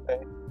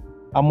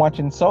 I'm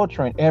watching Soul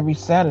Train every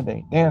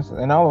Saturday, dancing,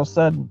 and all of a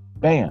sudden,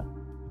 bam,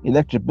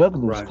 Electric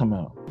Boogaloos come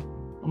out.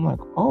 I'm like,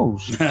 oh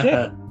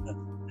shit.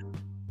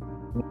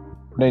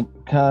 They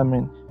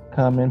coming,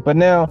 but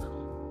now,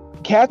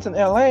 cats in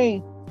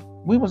LA,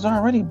 we was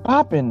already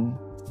bopping.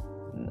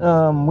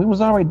 We was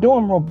already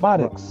doing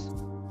robotics.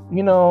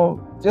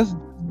 Just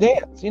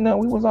dance. We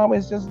was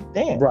always just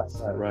dance.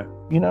 Right.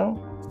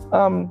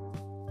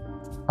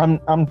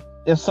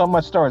 There's so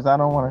much stories. I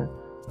don't want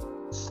to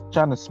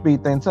trying to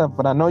speed things up,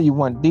 but I know you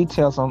want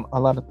details on a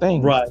lot of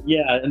things. Right.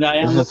 Yeah, and I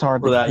am looking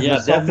for that. Yeah,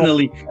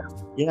 definitely.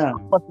 Yeah.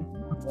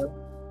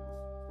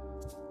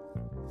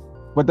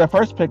 With that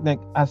first picnic,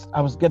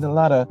 I was getting a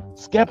lot of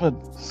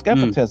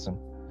skepticism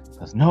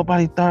because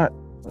nobody thought,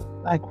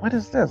 like, what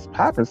is this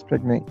Poppers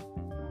picnic?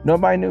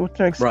 Nobody knew what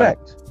to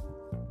expect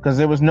because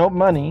there was no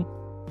money.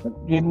 You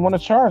didn't want to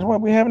charge. What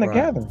we having a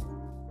gathering?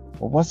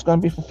 Well, what's going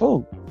to be for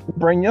food? You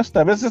bring your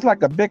stuff. It's just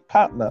like a big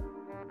potluck.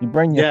 You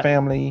bring your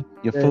family,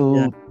 your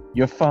food,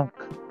 your funk,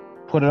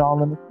 put it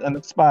all in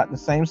the spot, the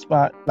same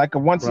spot, like a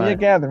once a year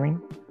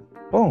gathering.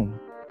 Boom.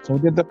 So we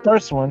did the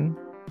first one.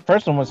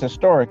 First one was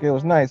historic. It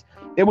was nice.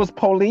 It was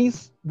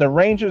police, the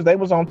Rangers. They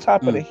was on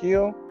top of the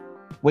hill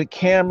with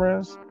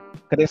cameras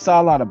because they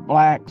saw a lot of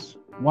blacks,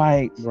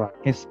 whites,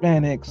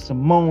 Hispanics,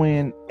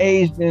 Samoan,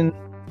 Asian.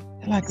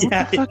 They're like, what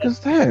the fuck is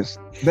this?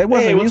 They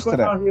wasn't used to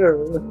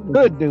that.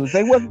 Good dudes.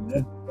 They wasn't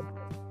used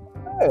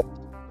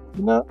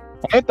to that.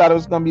 I thought it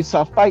was gonna be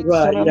soft fight.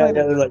 Right,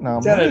 they're like, no,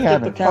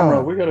 get the camera.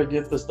 Fun. We gotta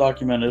get this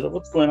documented.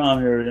 What's going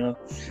on here?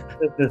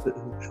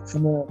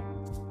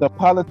 The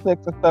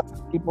politics and stuff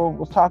that people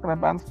was talking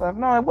about and stuff.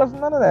 No, it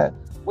wasn't none of that.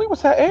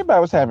 Everybody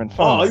was having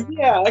fun. Oh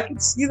yeah, I can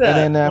see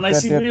that. When I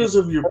see videos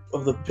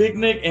of the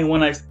picnic, and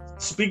when I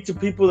speak to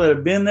people that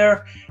have been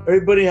there,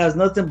 everybody has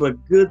nothing but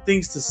good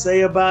things to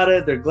say about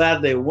it. They're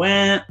glad they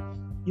went.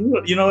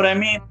 You know what I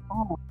mean?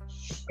 Oh,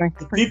 thank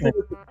you.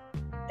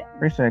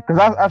 Appreciate it,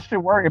 because I should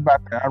worry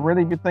about that. I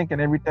really be thinking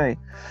every day,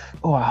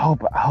 oh, I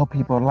hope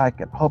people like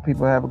it. I hope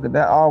people have a good.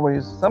 That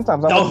always.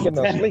 Sometimes I don't get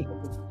no sleep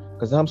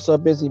because I'm so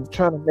busy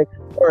trying to make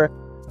sure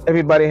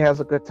everybody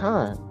has a good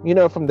time.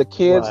 From the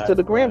kids to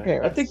the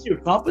grandparents. I think you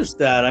accomplished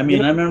that. I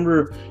mean, I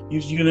remember you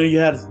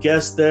had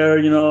guests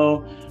there.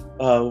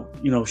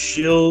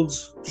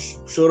 Shields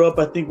showed up.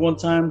 I think one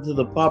time to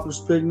the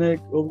Poppers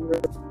picnic over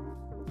there.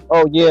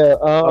 Oh yeah,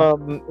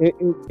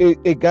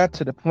 it got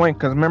to the point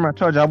because remember I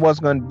told you I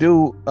wasn't gonna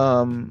do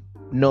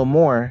no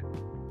more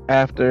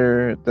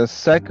after the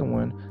second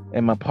one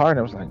And my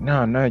partner was like,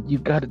 no, you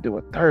got to do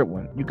a third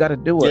one. You got to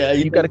do it. Yeah,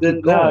 you got to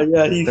keep going.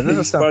 Yeah, this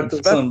is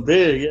something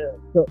big. Yeah.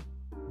 So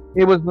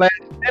it was last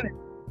minute.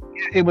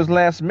 It was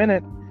last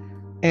minute,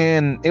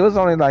 and it was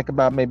only like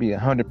about maybe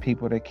 100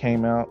 people that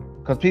came out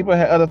because people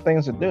had other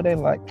things to do. They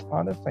like,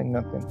 oh, this ain't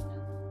nothing.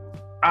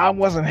 I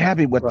wasn't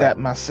happy with that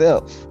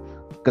myself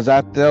because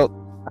I felt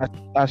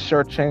I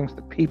shortchanged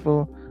the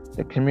people,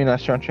 the community. I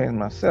shortchanged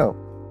myself.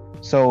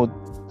 So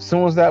as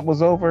soon as that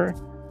was over,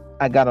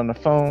 I got on the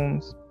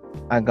phones.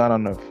 I got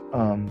on the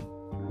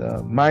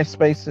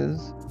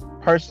MySpaces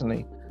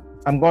personally.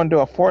 I'm going to do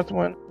a fourth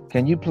one.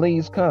 Can you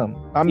please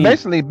come? I'm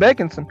basically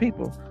begging some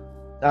people.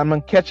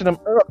 I'm catching them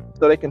up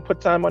so they can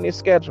put time on their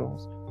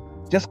schedules.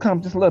 Just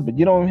come just a little bit.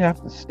 You don't even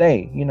have to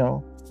stay, you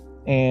know.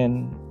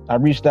 And I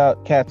reached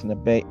out cats in the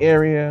Bay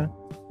Area,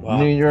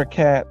 New York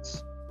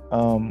cats,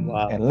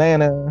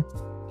 Atlanta,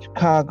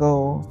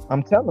 Chicago.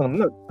 I'm telling them,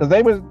 look, because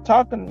they were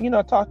talking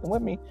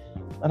with me.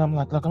 And I'm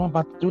like, look, I'm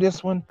about to do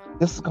this one.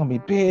 This is going to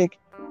be big.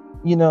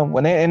 You know,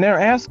 and they're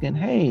asking,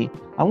 hey,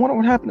 I wonder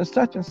what happened to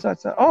such and such.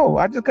 Oh,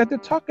 I just got to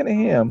talking to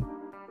him.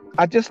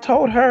 I just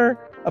told her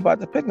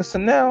about the picnic. So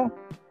now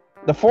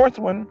the fourth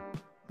one,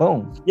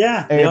 boom.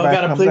 Yeah, they all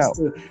got a place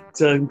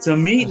to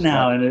meet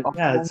now. And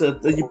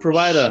you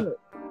provide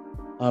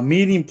a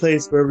meeting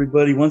place for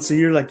everybody once a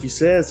year, like you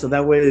said, so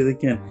that way they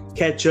can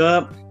catch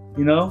up,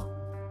 you know,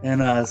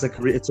 and it's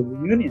a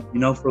reunion, you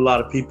know, for a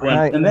lot of people.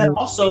 And then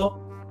also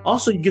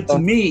you get to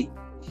meet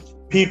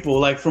people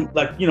like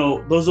you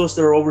know, those of us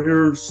that are over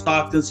here in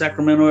Stockton,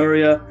 Sacramento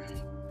area,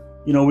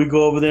 you know, we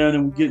go over there and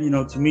then we get, you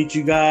know, to meet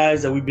you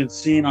guys that we've been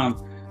seeing on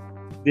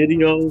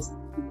videos.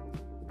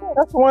 Yeah,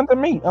 that's the one to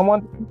meet. I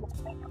want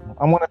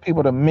the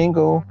people to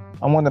mingle.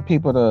 I want the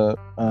people to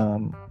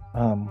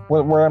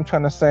where I'm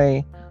trying to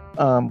say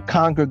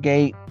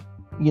congregate,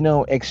 you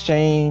know,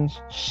 exchange,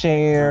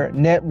 share,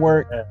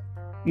 network,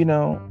 you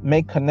know,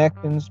 make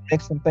connections,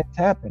 make some things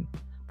happen.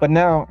 But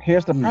now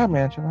here's the problem,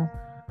 Angelo.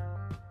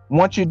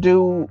 Once you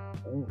do,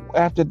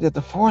 after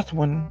the fourth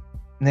one,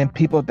 then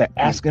people, they're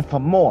asking for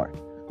more.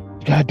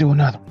 You gotta do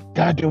another one. You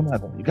gotta do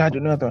another one. You gotta do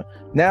another one.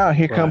 Now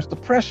here comes the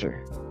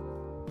pressure.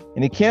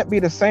 And it can't be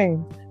the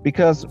same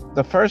because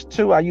the first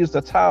two, I used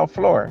a tile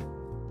floor.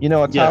 You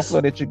know, a tile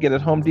floor that you get at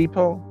Home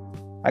Depot?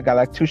 I got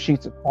like 2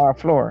 sheets of tile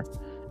floor.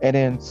 And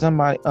then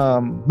somebody,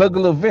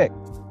 Boogaloo Vic,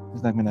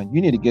 he's like, man, you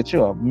need to get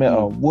you a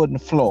wooden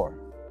floor.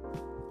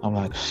 I'm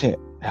like, shit,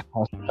 that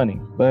costs money.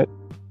 But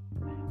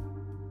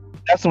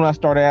that's when I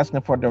started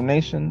asking for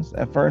donations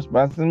at first, but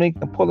I said, me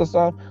can pull this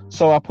off.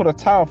 So I put a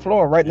tile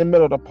floor right in the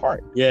middle of the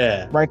park.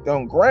 Yeah. Right there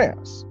on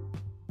grass.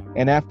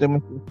 And after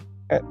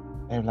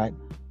they're like,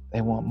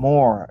 they want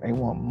more, you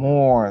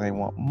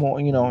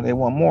know, they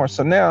want more.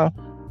 So now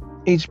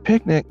each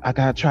picnic, I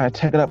gotta try to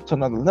take it up to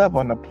another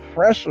level, and the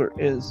pressure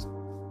is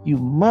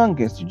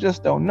humongous. You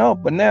just don't know.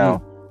 But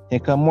now here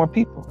come more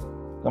people.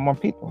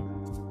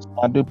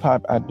 I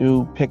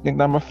do picnic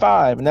number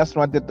 5, and that's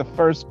when I did the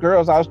first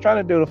girls. I was trying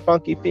to do the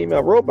funky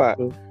female robot,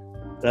 cool,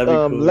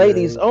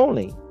 ladies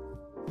only.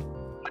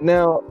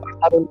 Now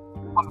I didn't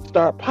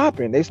start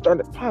popping. They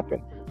started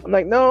popping. I'm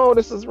like, no,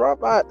 this is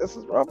robot.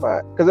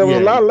 Because there was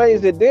a lot of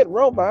ladies that did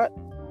robot,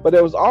 but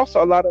there was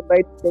also a lot of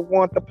ladies that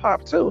want to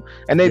pop too,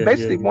 and they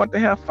basically want to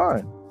have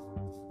fun.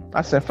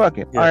 I said, fuck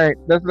it. All right,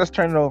 let's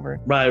turn it over.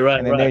 Right.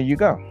 And then there you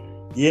go.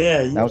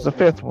 That was the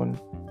 5th one.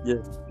 Yeah.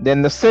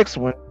 Then the 6th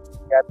one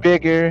got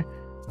bigger,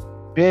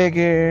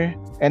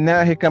 and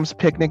now here comes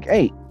Picnic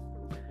 8.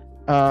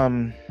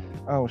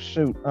 Oh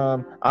shoot.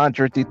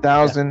 Andre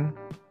 3000.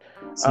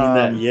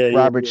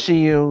 Robert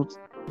Shields.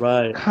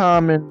 Right.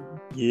 Common.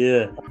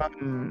 Yeah.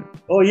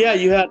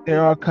 You had.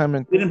 They're all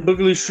coming. Didn't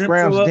Boogaloo Shrimp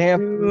Grounds show up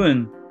too,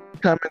 and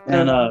coming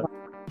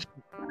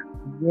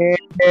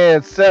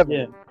and 7.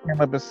 Yeah.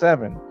 Came up at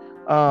 7.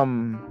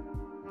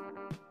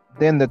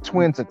 Then the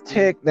twins are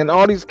Tick. Then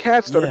all these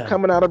cats started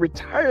coming out of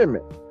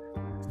retirement.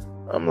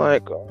 I'm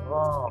like,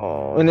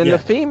 oh, and then the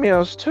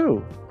females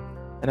too.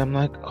 And I'm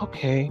like,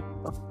 okay.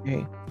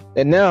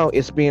 And now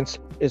it's being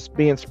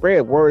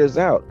spread. Word is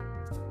out.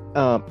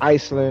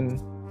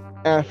 Iceland,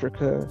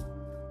 Africa,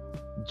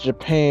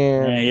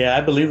 Japan.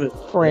 I believe it.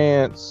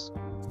 France,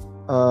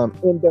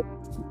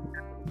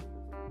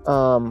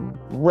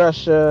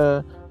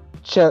 Russia,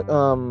 Czech,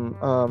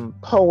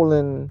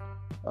 Poland,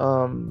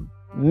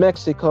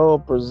 Mexico,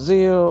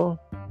 Brazil.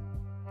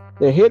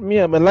 They hit me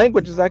up in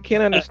languages I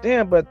can't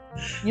understand, but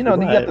you know,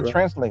 you got the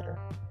translator.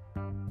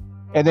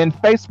 And then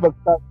Facebook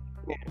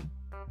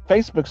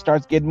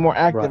starts getting more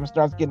active and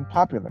starts getting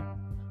popular.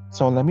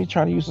 So let me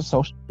try to use the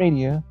social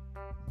media,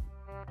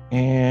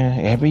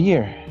 and every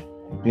year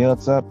it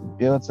builds up.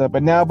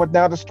 But now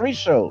the street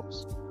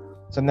shows.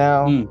 So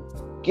now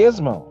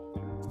Gizmo.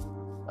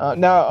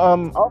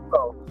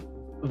 Also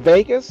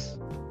Vegas.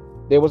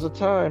 There was a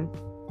time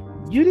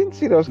you didn't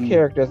see those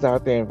characters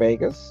out there in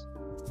Vegas.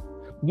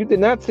 You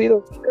did not see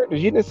those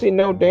characters. You didn't see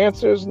no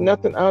dancers,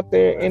 nothing out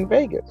there in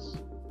Vegas.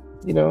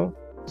 You know,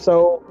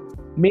 so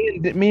me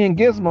and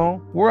Gizmo,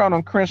 we're out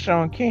on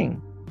Crenshaw and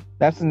King.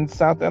 That's in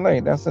South LA.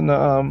 That's in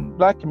the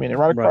black community,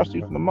 right across the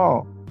street from the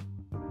mall.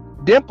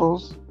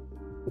 Dimples,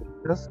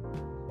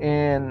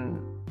 and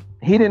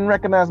he didn't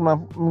recognize my,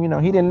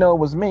 he didn't know it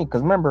was me,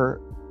 because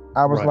remember,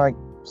 I was like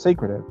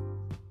secretive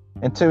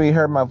until he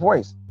heard my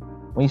voice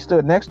when he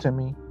stood next to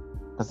me.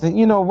 I said,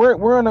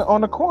 we're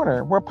on the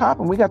corner, we're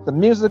popping, we got the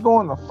music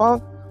going, the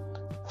funk.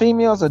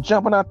 Females are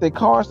jumping out their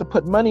cars to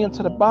put money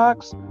into the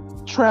box.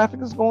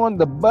 Traffic is going.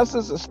 The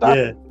buses are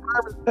stopping.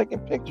 Drivers taking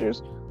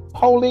pictures.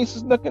 Police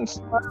is looking.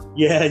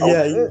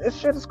 This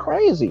shit is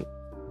crazy.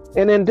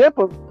 And then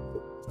Dimple,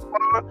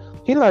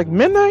 he like,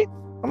 midnight?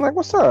 I'm like,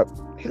 what's up?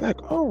 He like,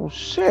 oh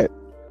shit.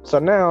 So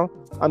now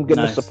I'm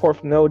getting the support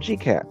from the OG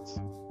cats.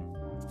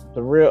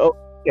 The real OG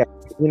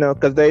cats,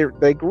 because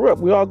they grew up.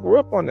 We all grew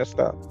up on this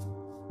stuff.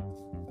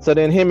 So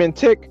then him and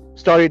Tick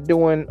started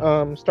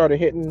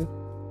hitting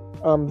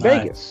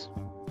Vegas.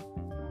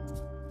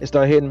 It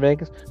started hitting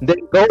Vegas. Then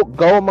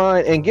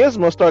Goldmine and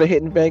Gizmo started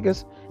hitting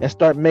Vegas and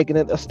start making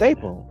it a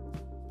staple.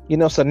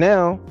 So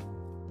now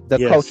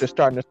the culture is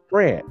starting to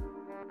spread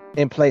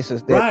in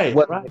places that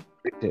wasn't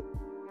expected.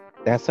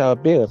 That's how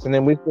it builds. And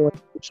then we doing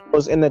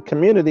shows in the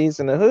communities,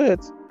 in the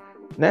hoods.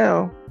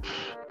 Now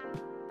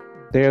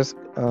there's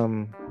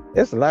a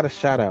lot of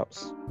shout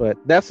outs, but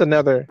that's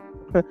another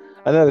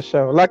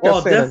show. Like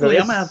I said, definitely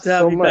I'm gonna have to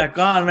have you back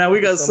on, man. We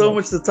got so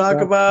much to talk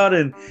about,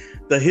 and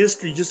the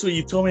history, just what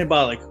you told me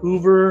about, like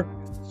Hoover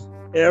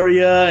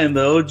area and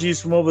the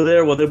OGs from over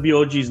there. Well, they'll be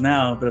OGs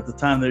now, but at the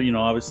time they're,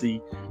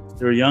 obviously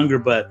they were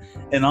younger.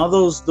 And all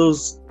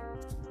those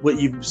what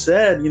you've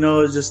said,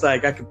 it's just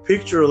like I could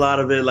picture a lot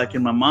of it like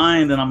in my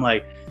mind, and I'm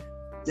like,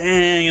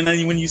 dang. And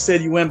then when you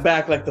said you went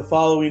back like the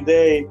following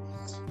day,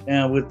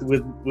 and with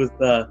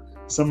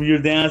some of your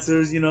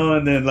dancers,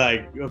 and then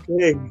like,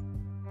 okay.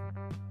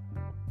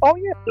 Oh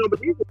yeah,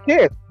 but these are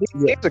kids.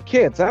 These are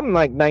kids. I'm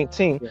like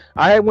 19. Yeah.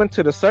 I went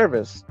to the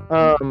service,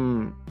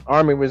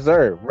 Army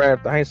Reserve, right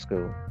after high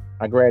school.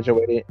 I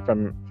graduated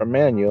from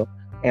Manual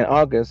in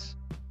August.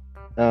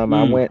 I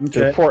went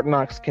to Fort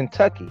Knox,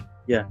 Kentucky.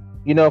 Yeah.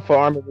 For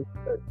Army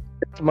Reserve,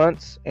 6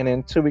 months, and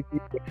then 2 weeks.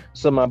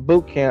 So my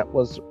boot camp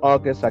was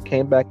August. I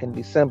came back in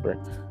December.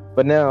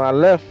 But now I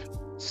left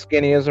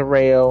skinny as a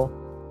rail,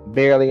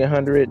 barely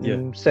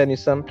 170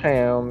 some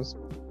pounds.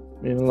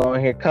 Long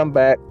hair, come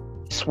back.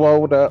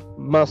 Swelled up,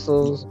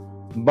 muscles,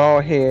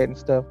 bald head and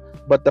stuff,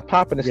 but the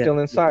popping is still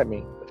inside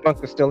me. The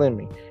funk is still in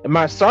me. And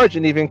my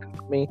sergeant even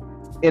caught me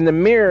in the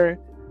mirror,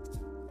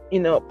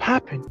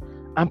 popping.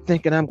 I'm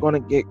thinking I'm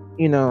gonna get,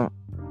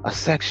 a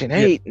Section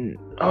 8, and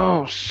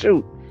oh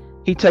shoot.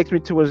 He takes me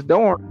to his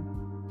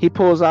dorm. He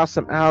pulls out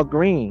some Al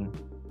Green.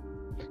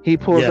 He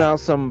pulls out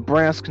some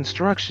Brass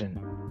Construction.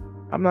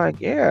 I'm like,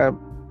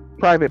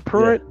 Private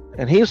Pruitt,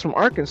 and he's from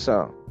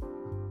Arkansas.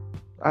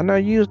 I know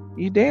you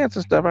dance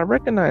and stuff. I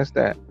recognize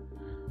that.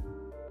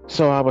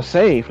 So I was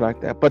saved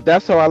like that. But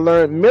that's how I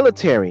learned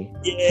military.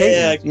 Yeah,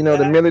 exactly.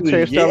 The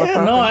military style.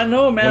 Yeah, no, I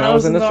know, man. I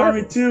was in the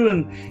Army too,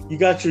 and you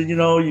got your,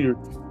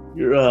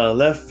 your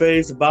left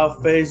face,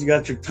 about face. You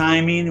got your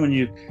timing when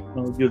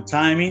your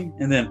timing,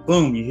 and then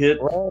boom, you hit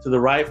to the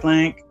right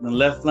flank, and the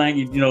left flank.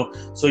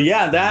 So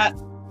that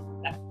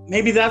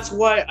maybe that's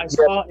why I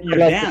saw in your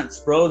dance,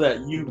 bro,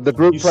 that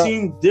you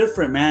seem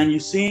different, man. You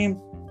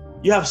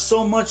have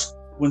so much.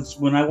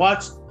 When I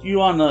watched you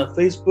on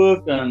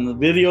Facebook and the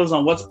videos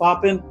on What's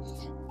Poppin',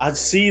 I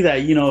see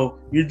that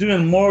you're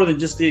doing more than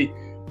just the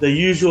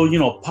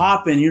usual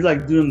popping. You're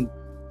like doing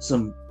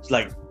some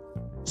like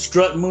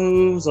strut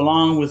moves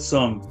along with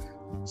some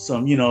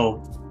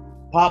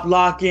pop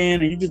locking,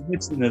 and you're just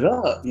mixing it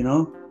up.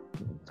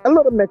 A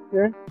little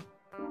mixture.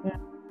 Yeah.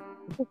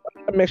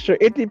 A mixture.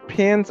 It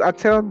depends. I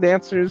tell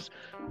dancers,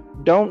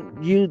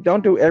 don't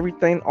do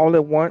everything all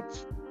at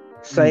once.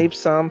 Save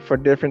some for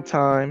different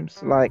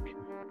times. Like.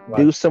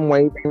 Do some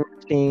waving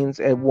routines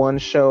at one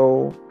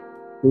show,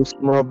 do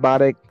some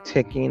robotic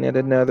ticking at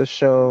another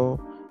show,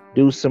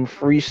 do some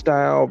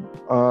freestyle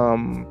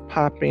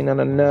popping on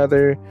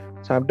another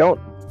time. Don't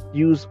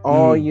use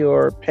all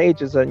your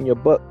pages in your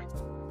book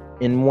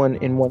in one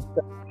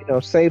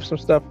save some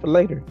stuff for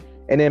later,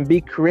 and then be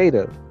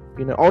creative.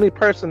 Only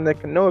person that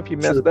can know if you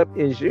messed up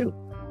is you.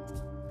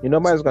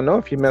 Nobody's gonna know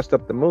if you messed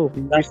up the move.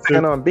 You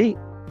stand on beat.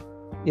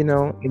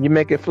 And you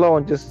make it flow,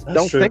 and just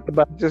think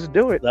about it, just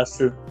do it. That's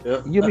true.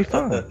 Yep. You'll be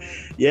fine.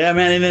 Yeah,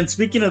 man. And then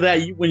speaking of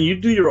that, when you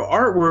do your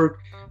artwork,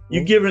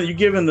 you're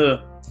giving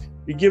the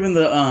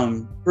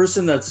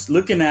person that's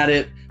looking at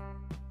it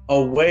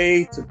a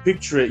way to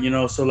picture it,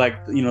 so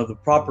like, the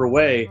proper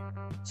way.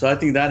 So I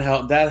think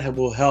that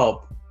will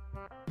help,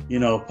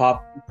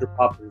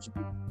 poppers.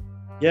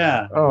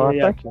 Yeah. Oh,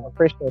 thank you. I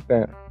appreciate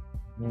that.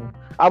 Yeah.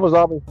 I was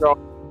always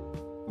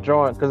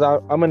drawing because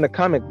I'm in the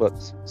comic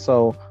books,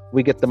 so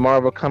we get the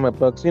Marvel comic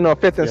books.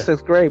 5th and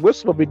 6th grade, we're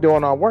supposed to be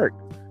doing our work,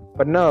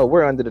 but no,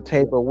 we're under the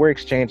table. We're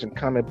exchanging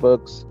comic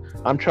books.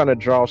 I'm trying to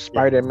draw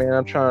Spider-Man.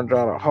 I'm trying to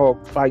draw the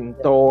Hulk fighting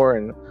Thor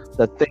and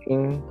the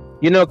Thing.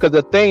 Because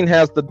the Thing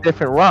has the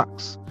different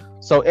rocks.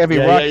 So every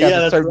rock has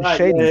a certain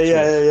shading.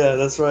 Yeah.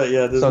 That's right.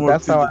 Yeah, there's more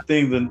to the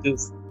Thing than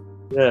just.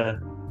 Yeah.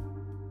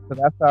 So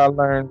that's how I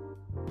learned.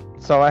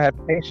 So I had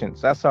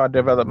patience. That's how I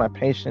developed my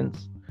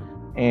patience,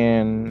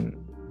 and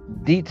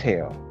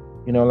detail.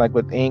 You know, like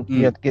with ink,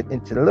 you have to get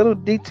into the little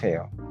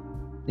detail.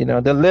 You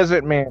know, the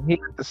lizard man, he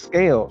had the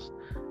scales,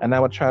 and I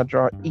would try to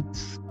draw each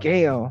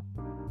scale,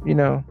 you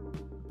know,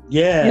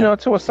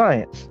 to a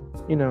science,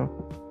 you know.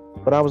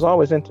 But I was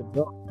always into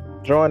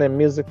drawing and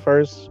music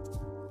first,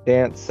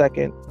 dance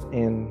second.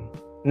 And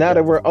now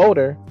that we're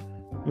older,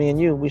 me and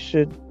you, we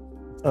should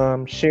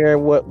share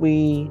what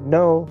we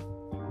know,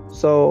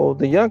 so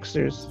the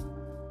youngsters,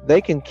 they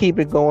can keep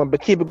it going,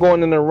 but keep it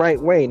going in the right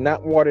way,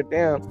 not watered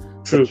down.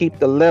 To keep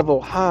the level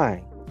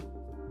high,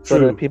 so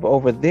that people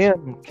over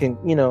them can,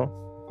 you know.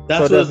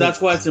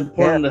 That's why it's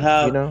important to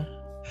have,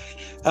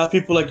 have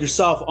people like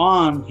yourself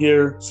on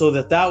here, so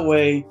that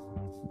way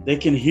they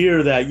can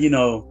hear that, you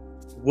know,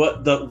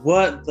 what the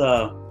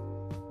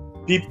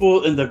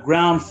people in the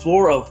ground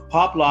floor of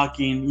pop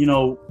locking, you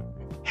know,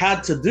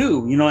 had to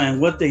do, you know, and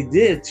what they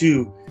did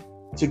to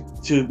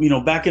you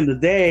know, back in the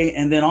day,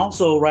 and then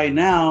also right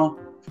now.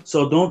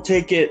 So don't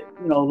take it,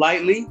 you know,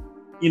 lightly.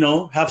 You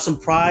know, have some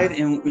pride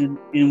in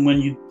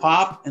when you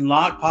pop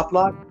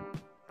lock,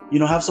 you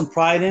know, have some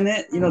pride in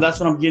it. You know, that's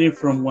what I'm getting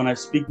from when I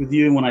speak with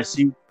you and when I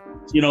see,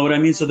 you know what I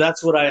mean? So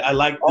that's what I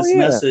like this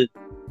message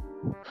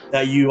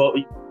that you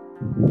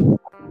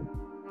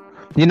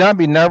know, I'd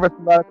be nervous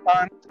a lot of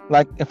times.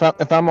 Like if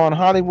I'm on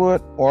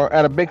Hollywood or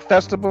at a big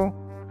festival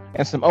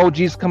and some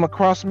OGs come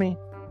across me,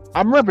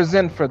 I'm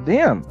representing for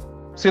them.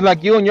 See,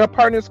 like you and your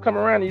partners come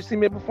around and you see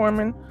me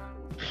performing,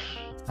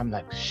 I'm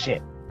like,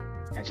 shit.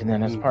 And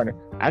then as partner,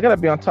 I gotta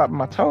be on top of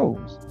my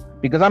toes,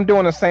 because I'm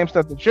doing the same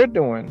stuff that you're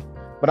doing,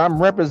 but I'm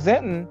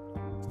representing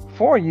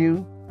for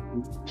you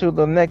to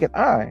the naked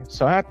eye.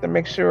 So I have to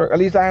make sure, at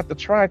least I have to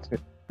try to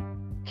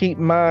keep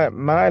my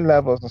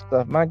levels and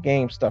stuff, my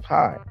game stuff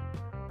high,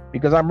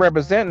 because I'm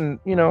representing,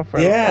 you know, for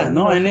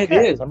and it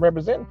is. I'm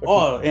representing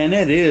for and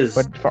it is.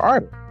 But for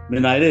artists.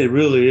 It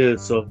really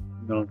is. So,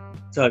 you know,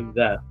 tell you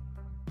that.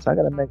 So I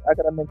gotta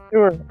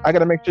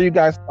make sure you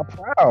guys are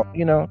proud,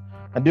 you know,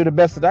 and do the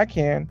best that I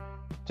can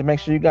to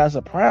make sure you guys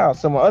are proud.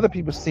 So when other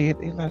people see it,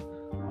 they're like,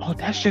 oh,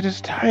 that shit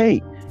is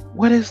tight.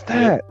 What is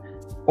that?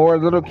 Or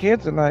little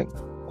kids are like,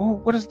 oh,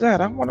 what is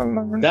that? I want to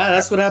learn.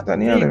 That's what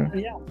happened. Yeah.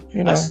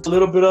 You know? I saw a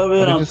little bit of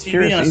it on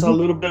TV, and I saw a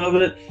little bit of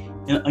it,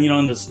 you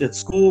know, at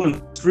school and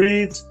the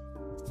streets.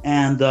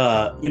 And,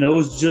 you know, it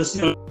was just,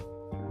 you know,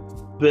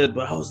 but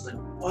I was like,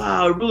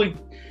 wow, it really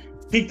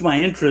piqued my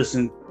interest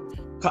and,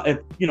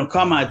 you know,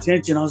 caught my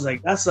attention. I was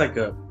like, that's like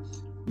a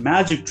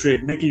magic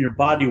trick, making your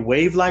body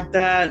wave like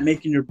that,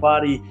 making your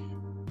body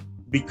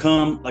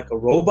become like a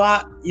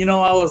robot. You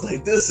know, I was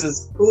like, this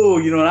is cool,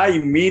 you know, and I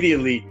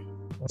immediately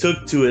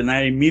took to it, and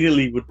I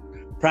immediately would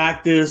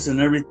practice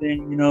and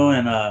everything, you know,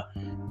 and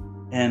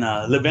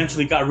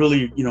eventually got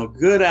really, you know,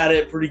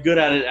 pretty good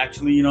at it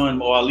actually, you know,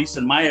 and or at least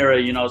in my era,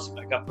 you know,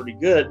 I got pretty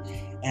good.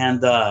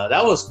 And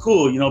that was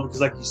cool, you know,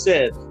 because like you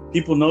said,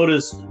 people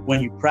notice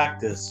when you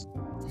practice,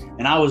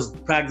 and I was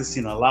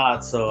practicing a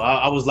lot, so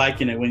I was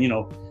liking it when, you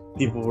know,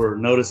 people were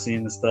noticing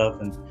and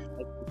stuff. And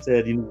like you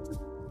said, you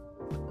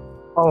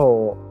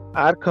know,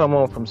 I'd come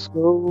home from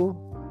school,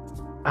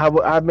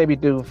 I'd maybe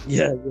do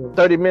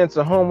 30 minutes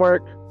of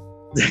homework,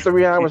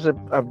 3 hours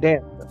of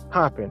dance,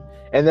 popping,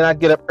 and then I'd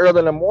get up early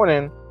in the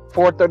morning,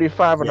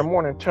 4:35 in the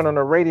morning, turn on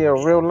the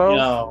radio real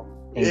low,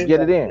 and get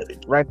it in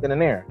right then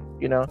and there,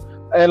 you know.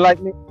 And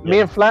like me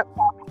and Flat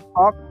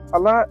talk a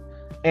lot,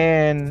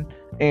 and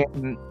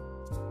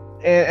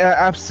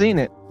I've seen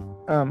it,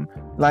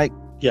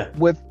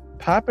 with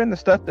popping, the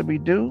stuff that we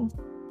do,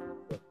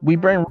 we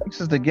bring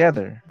races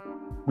together.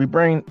 We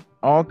bring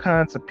all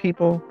kinds of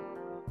people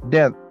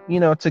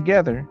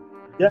together.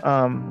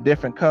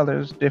 Different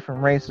colors,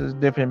 different races,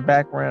 different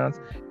backgrounds.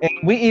 And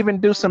we even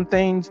do some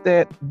things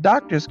that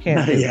doctors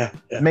can't do.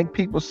 Make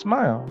people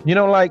smile. You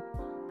know, like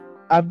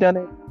I've done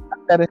it.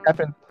 I've had it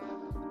happen.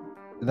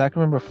 I can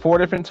remember 4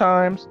 different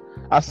times.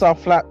 I saw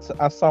Flat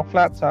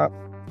Top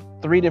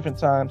 3 different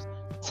times.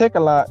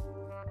 Tick-a-Lot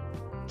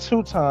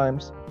 2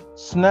 times.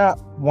 Snap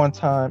 1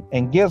 time,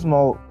 and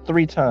Gizmo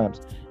 3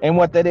 times. And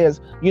what that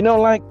is, you know,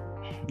 like,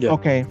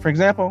 okay, for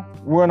example,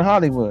 we're in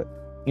Hollywood,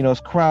 you know,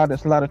 it's crowded,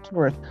 it's a lot of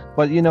tourists,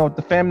 but you know,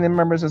 the family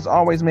members is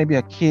always maybe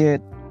a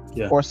kid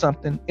or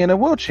something in a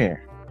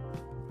wheelchair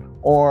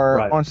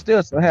or on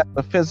stilts that have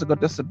a physical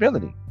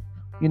disability,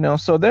 you know,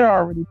 so they're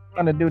already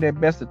trying to do their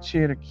best to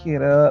cheer the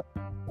kid up,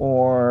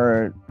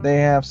 or they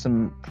have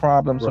some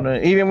problems.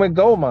 Even with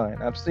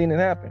Goldmine, I've seen it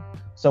happen.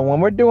 So when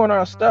we're doing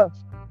our stuff,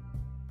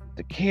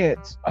 the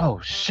kids,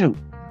 oh shoot,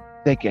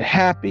 they get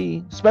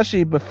happy,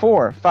 especially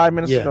before 5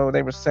 minutes ago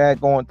they were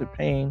sad, going through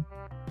pain.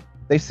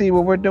 They see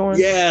what we're doing,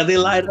 they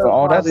light up.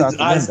 Oh, that's out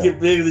the eyes get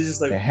big. They're just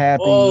like, they're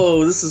happy.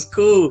 Oh, this is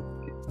cool.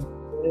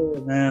 Yeah,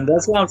 man,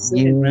 that's what I'm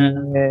saying,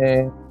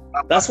 man.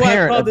 That's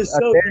why I call this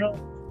show, you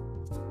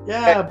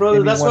know.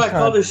 Brother, that's why I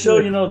call this show,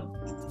 you know,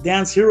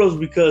 Dance Heroes,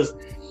 because,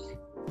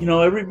 you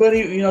know, everybody,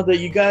 you know, that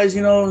you guys,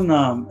 you know,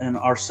 and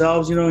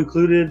ourselves, you know,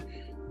 included.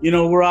 You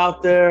know, we're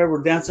out there,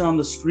 we're dancing on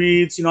the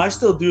streets. You know, I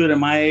still do it at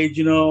my age,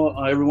 you know,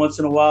 every once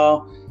in a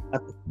while at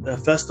the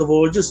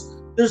festival.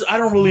 I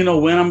don't really know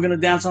when I'm going to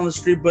dance on the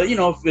street, but, you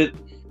know,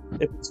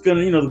 if it's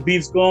gonna, the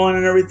beat's going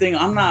and everything,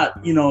 I'm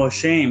not,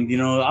 ashamed.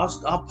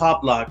 I'll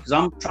pop lock because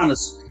I'm trying to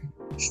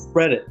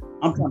spread it.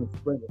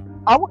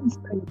 I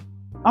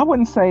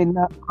wouldn't say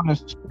not on the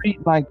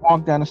street, like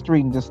walk down the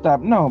street and just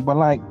stop. No, but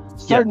like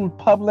certain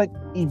public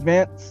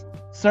events,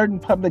 certain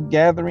public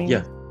gatherings,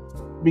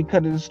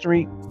 because of the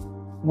street,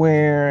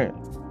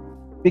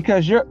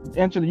 because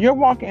you're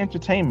walking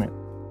entertainment.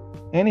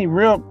 Any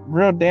real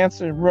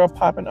dancer, real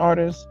popping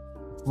artist,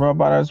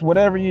 robot artist,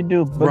 whatever you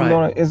do,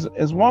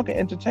 is walking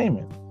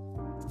entertainment.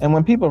 And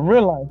when people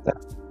realize that,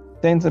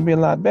 things will be a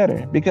lot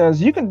better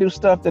because you can do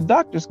stuff that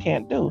doctors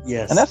can't do.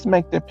 Yes. And that's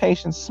make their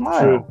patients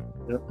smile,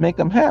 make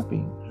them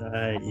happy.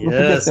 Right.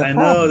 Yes, I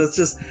know. That's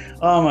just,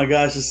 oh my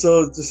gosh, it's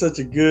such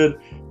a good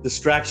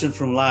distraction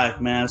from life,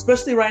 man.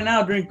 Especially right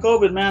now during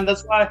COVID, man.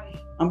 That's why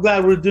I'm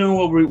glad we're doing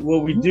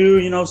what we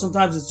do.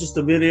 Sometimes it's just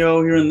a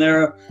video here and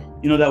there,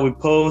 that we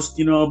post,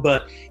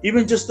 but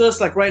even just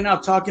us, like right now,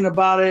 talking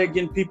about it,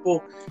 getting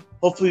people,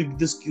 hopefully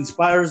this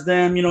inspires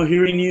them,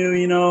 hearing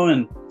you,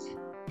 and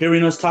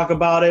hearing us talk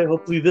about it.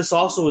 Hopefully this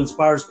also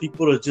inspires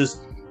people to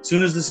just, as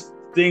soon as this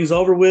thing's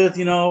over with,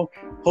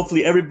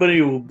 hopefully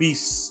everybody will be,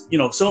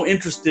 so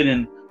interested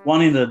in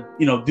wanting to,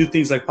 do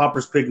things like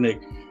Popper's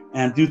Picnic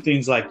and do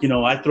things like,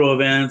 I throw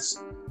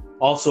events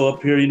also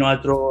up here,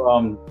 I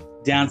throw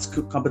dance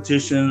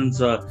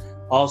competitions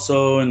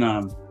also,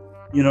 and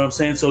you know what I'm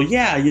saying? So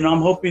yeah,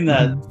 I'm hoping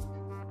that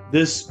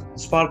this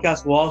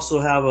podcast will also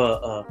have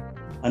a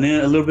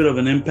little bit of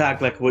an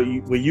impact, like what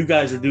you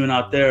guys are doing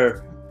out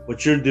there,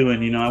 what you're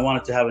doing. I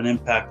want it to have an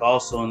impact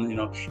also, and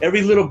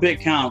every little bit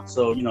counts.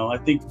 So I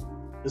think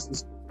this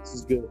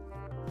is good.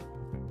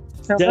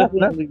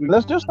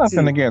 Let's do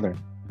something together.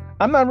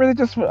 I'm not really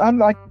I'm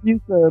like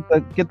you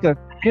to get the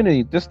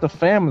community, just the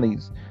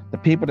families, the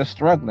people that are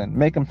struggling,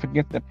 make them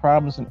forget their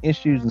problems and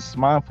issues and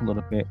smile for a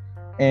little bit.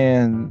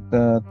 And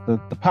the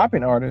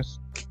popping artists,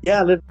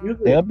 let's do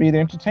it. They'll be the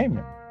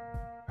entertainment.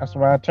 That's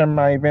why I turn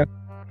my event.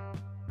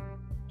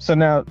 So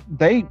now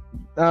they,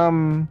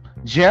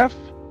 Jeff,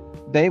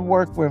 they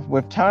work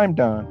with Time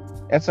Done.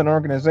 That's an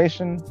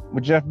organization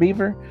with Jeff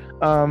Beaver,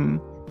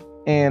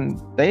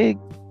 and they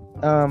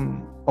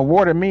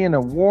awarded me an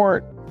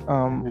award,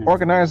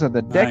 organizer of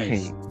the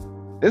decade.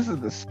 This is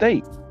the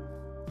state.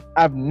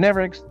 I've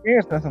never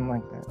experienced nothing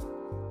like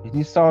that.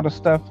 You saw the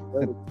stuff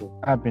that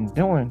I've been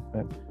doing,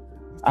 but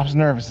I was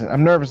nervous.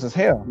 I'm nervous as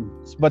hell.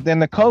 But then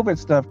the COVID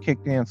stuff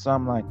kicked in, so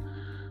I'm like,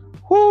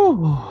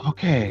 whoo,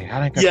 okay,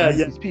 I think I can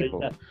meet these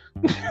people. Yeah.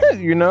 I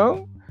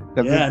know.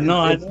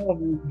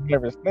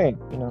 Nervous thing,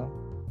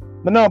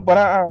 But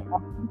I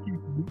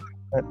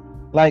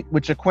like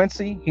with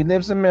Quincy, he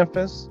lives in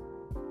Memphis,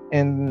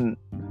 and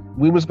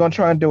we was gonna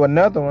try and do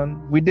another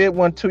one. We did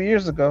one 2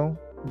 years ago.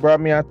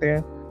 Brought me out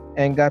there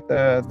and got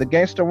the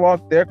Gangster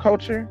Walk, their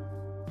culture.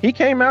 He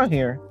came out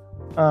here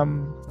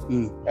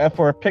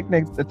for a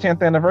picnic, the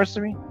 10th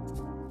anniversary.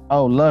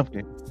 Oh, loved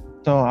it.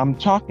 So I'm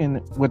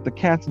talking with the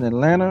cats in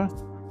Atlanta,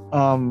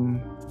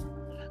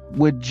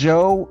 with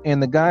Joe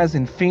and the guys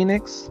in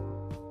Phoenix,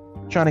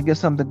 trying to get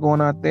something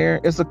going out there.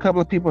 It's a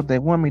couple of people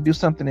that want me to do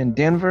something in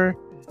Denver,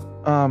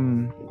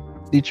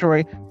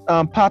 Detroit.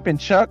 Pop and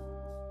Chuck,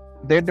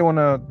 they do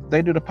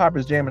the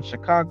Poppers Jam in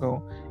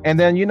Chicago. And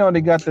then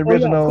they got the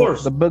original,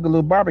 the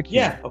Boogaloo Barbecue.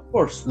 Yeah, of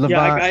course. Levant,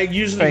 I've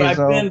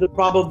been to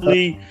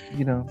probably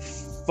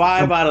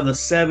 5 out of the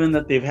 7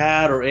 that they've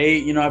had, or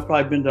 8. I've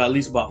probably been to at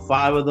least about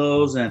 5 of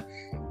those, and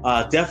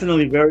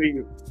definitely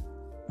very.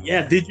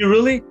 Yeah, did you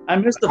really? I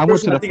missed the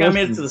first one. I think I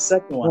made it to the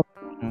second one.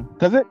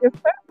 Because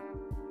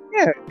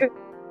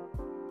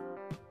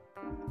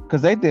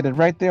because they did it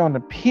right there on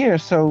the pier,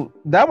 so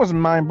that was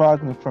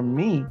mind-boggling for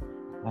me.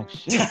 Like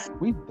shit,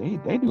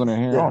 they doing it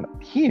here on the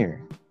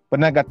pier. But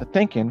then I got to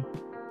thinking,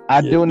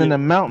 I do it in the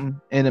mountain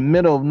in the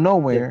middle of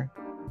nowhere.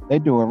 They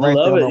do it right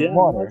there on the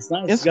water. It's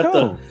nice. It's you got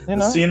cool,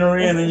 the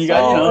scenery, and then you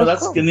got cool.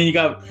 And then you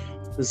got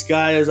this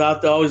guy is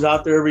out there, always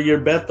out there every year,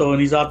 Beto,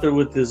 and he's out there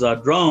with his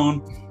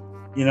drone,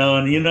 and you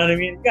know what I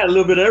mean. You got a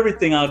little bit of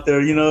everything out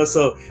there,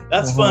 so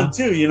that's fun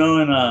too,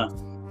 and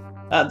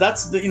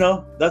that's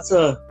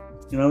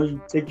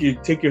you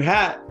take your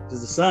hat to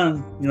the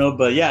sun,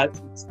 but yeah,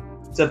 it's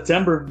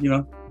September, I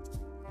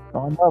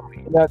know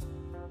that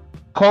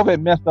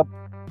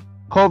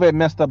COVID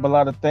messed up a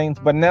lot of things,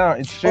 but now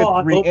it should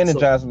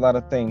re-energize a lot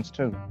of things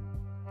too.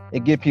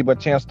 It give people a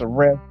chance to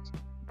rest,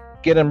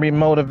 get them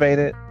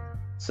remotivated,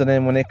 so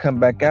then when they come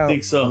back out,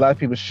 a lot of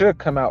people should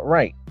come out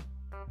right.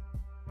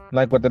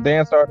 Like with the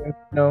dance artists,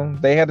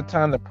 they had the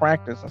time to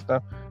practice and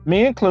stuff,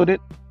 me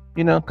included,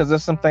 because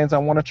there's some things I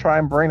want to try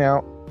and bring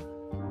out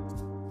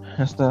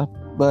and stuff.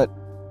 But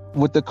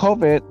with the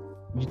COVID,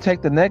 you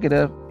take the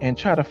negative and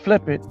try to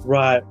flip it,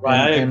 right,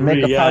 and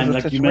make a positive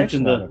like situation you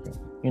mentioned out of it.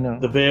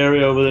 The Bay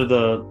Area over there,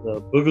 the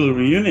Boogaloo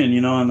reunion,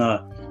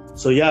 and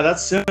so yeah,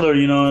 that's similar,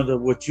 to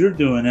what you're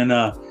doing, and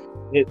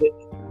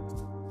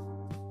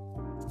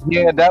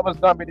Yeah, that was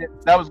gonna be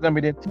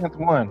the 10th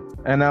one,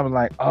 and I was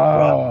like,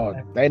 oh,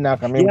 Right. they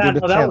not gonna be able Yeah, to do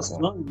no, the that 10th was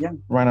one fun. Yeah.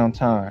 right on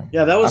time.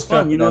 Yeah, that I was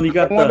fun. felt You know, that. you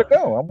got I wanted the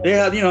to go. they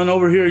had, you know, and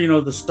over here, you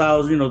know, the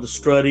styles, you know, the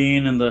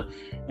strutting and the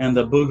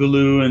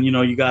boogaloo, and you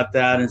know, you got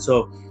that, and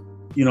so,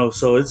 you know,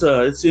 so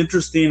it's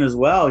interesting as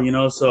well, you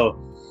know. So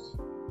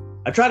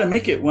I try to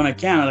make it when I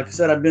can. Like I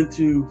said, I've been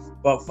to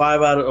about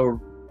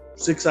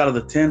 6 out of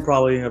the 10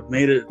 probably have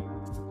made it.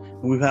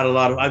 And we've had a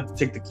lot of. I've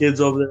taken the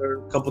kids over there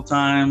a couple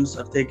times.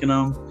 I've taken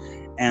them,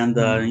 and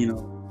you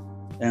know,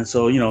 and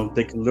so you know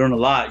they can learn a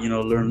lot. You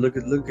know, look.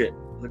 I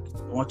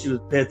want you to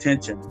pay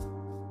attention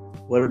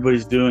what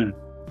everybody's doing.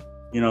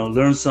 You know,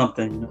 learn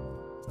something. You know?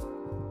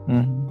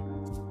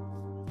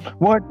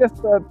 Well, just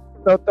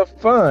the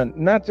fun,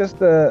 not just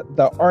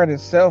the art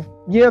itself.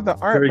 Yeah, the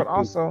art, Very but cool.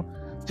 also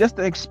just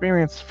to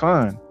experience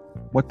fun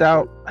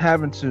without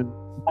having to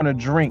want to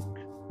drink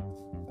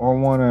or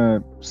want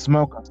to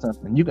smoke or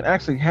something. You can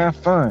actually have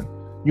fun.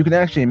 You can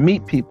actually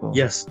meet people.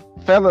 Yes.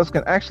 Fellas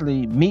can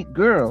actually meet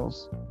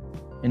girls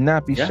and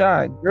not be Yeah.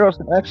 shy. Girls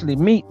can actually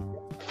meet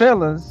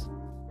fellas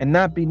and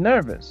not be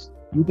nervous.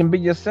 You can be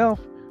yourself,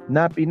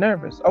 not be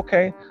nervous.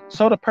 Okay,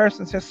 so the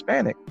person's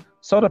Hispanic,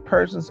 so the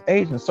person's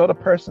Asian, so the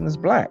person is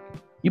black.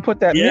 You put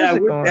that Yeah,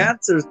 music we're on.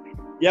 dancers.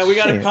 Yeah, we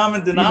got a Shit.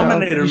 common You know,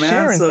 denominator, you're man.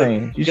 sharing So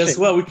things. You guess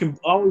share- what? We can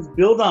always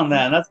build on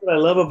that, and that's what I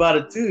love about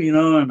it too. You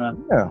know, and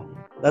Yeah.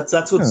 that's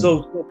what's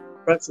so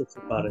precious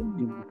about it.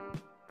 You know?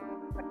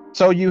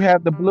 So you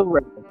have the blue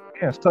rag.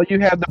 Yeah. So you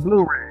have the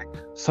blue rag.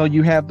 So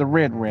you have the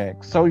red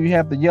rag. So you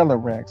have the yellow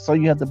rag. So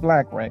you have the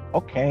black rag.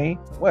 Okay.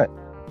 What?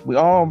 We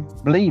all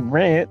bleed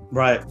red.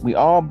 Right. We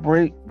all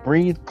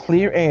breathe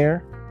clear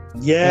air.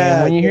 Yeah.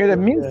 And when you hear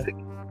the yeah, music,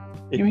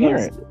 yeah. you hear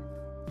it.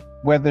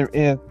 Whether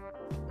it's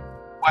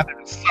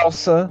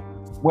salsa,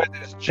 whether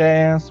it's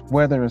jazz,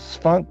 whether it's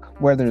funk,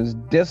 whether it's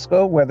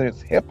disco, whether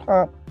it's hip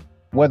hop,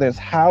 whether it's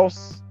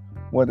house,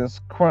 whether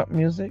it's crunk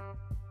music,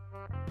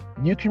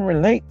 you can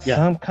relate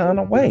some kind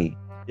of way.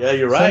 Yeah,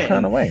 you're right. Some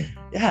kind of way.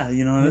 Yeah,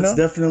 you know, that's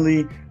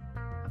definitely.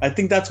 I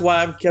think that's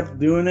why I've kept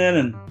doing it,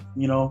 and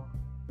you know,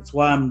 that's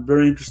why I'm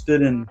very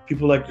interested in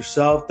people like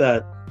yourself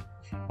that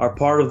are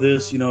part of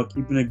this. You know,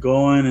 keeping it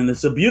going, and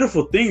it's a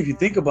beautiful thing if you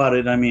think about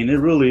it. I mean, it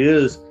really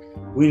is.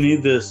 We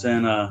need this,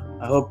 and I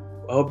hope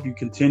you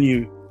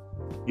continue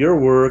your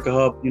work. I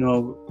hope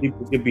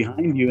people get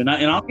behind you, and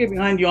I'll get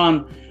behind you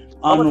on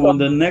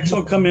the next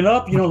one coming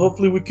up. You know,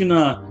 hopefully we can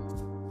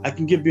I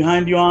can get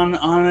behind you on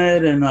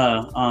it and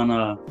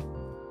on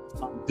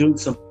doing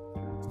some.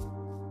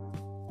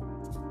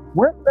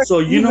 So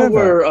you know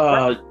where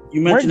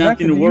you mentioned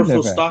Anthony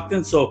Warfield,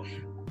 Stockton. So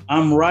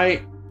I'm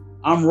right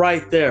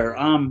there.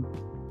 I'm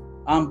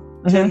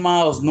 10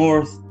 miles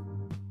north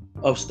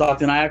of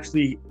Stockton. I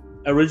actually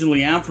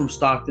originally am from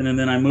Stockton, and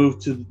then I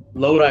moved to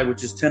Lodi,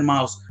 which is 10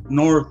 miles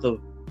north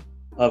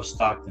of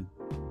Stockton.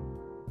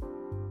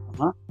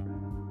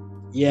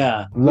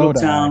 Yeah, little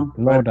town,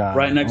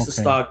 right next to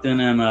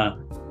Stockton, and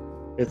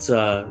it's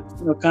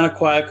kind of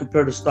quiet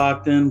compared to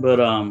Stockton, but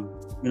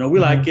we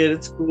like it.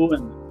 It's cool,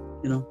 and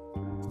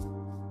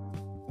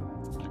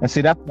And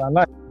see, that's what I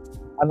like.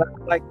 I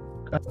like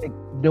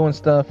doing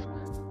stuff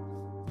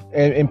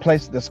in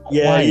places that's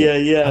quiet.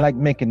 Yeah. I like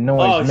making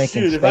noise,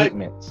 making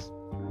statements.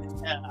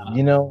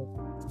 You know,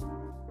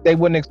 they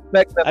wouldn't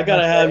expect that. I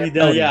gotta have you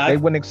down. Yeah, they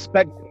wouldn't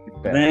expect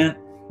that, man.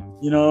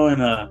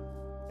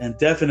 And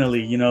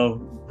definitely,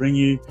 bring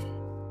you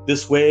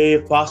this way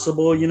if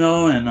possible.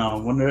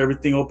 And when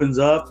everything opens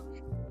up,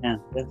 and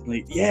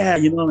definitely,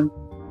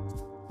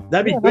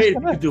 that'd be great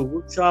if you could do a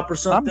workshop or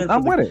something.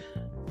 I'm with it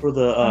for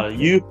the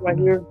youth right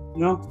here.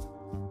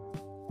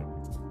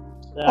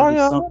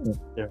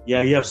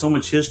 Yeah, you have so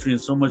much history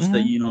and so much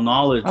that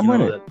knowledge.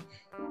 That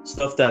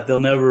stuff that they'll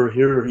never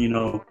hear.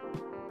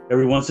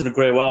 Every once in a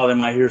great while they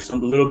might hear a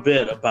little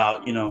bit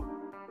about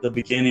the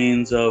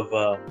beginnings of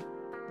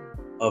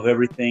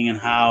everything and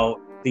how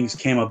things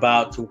came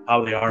about to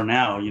how they are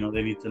now.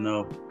 They need to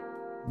know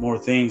more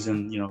things,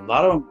 and a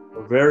lot of them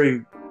are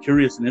very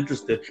curious and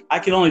interested. I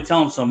can only tell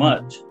them so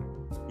much.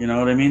 You know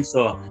what I mean?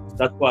 So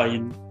that's why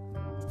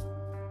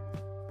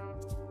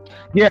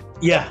Yeah.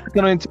 I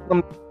can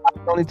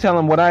only tell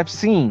them what I've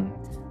seen,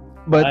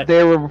 but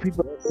there were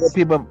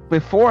people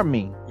before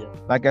me. Yeah.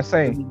 Like I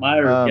say,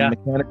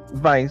 Mechanic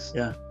Vice.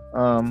 Yeah.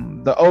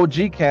 The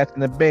OG cats in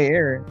the Bay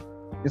Area.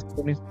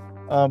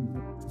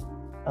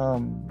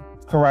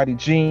 Karate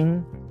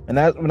Gene, and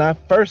when I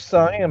first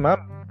saw him, I'm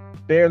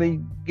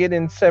barely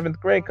getting 7th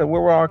grade because we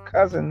were all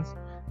cousins.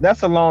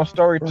 That's a long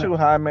story too.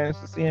 How I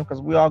managed to see him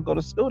because we all go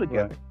to school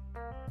together.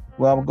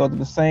 We all go to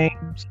the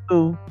same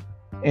school.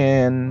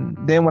 And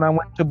then when I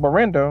went to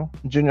Berendo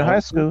Junior High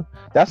School,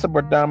 that's a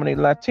predominantly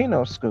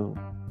Latino school.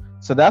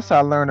 So that's how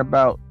I learned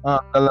about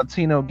the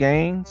Latino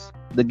gangs,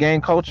 the gang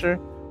culture,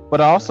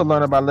 but I also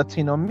learned about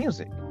Latino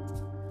music.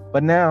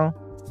 But now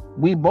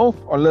we both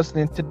are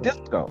listening to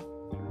disco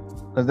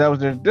because that was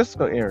their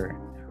disco era.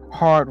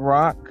 Hard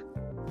rock,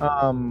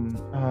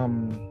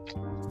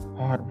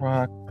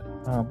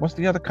 what's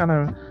the other kind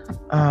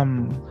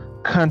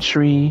of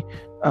country?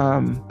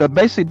 But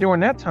basically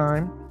during that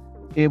time,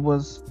 it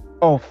was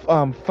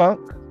funk,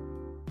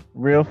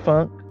 real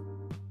funk,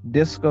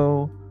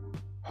 disco,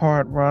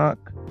 hard rock,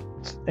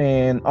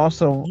 and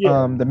also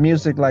the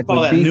music like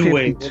call the that new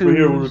wave. Over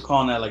here, we were B-52s,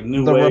 calling that like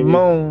new the wave.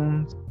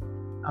 Ramones.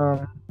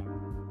 Um,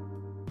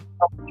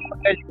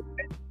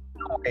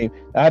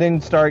 I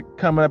didn't start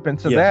coming up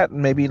into that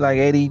maybe like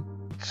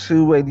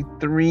 82,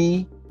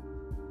 83,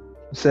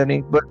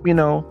 70. But you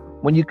know,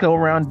 when you go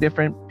around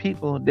different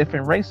people,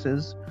 different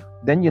races,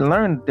 then you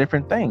learn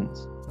different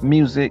things: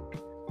 music,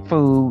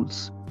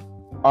 foods,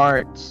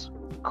 arts,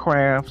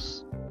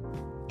 crafts.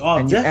 Oh,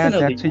 and definitely.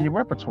 You add that to your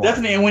repertoire.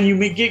 Definitely, and when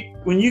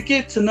you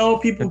get to know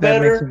people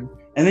better,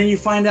 and then you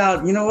find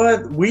out, you know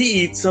what, we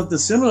eat something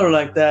similar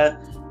like that.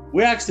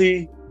 We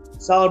actually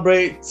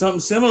celebrate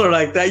something similar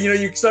like that. You know,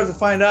 you start to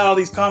find out all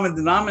these common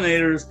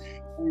denominators,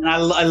 and I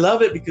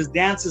love it because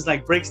dance is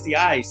like breaks the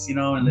ice, you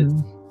know, and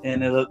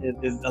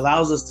it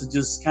allows us to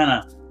just kind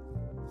of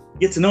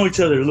get to know each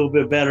other a little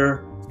bit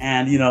better,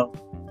 and you know,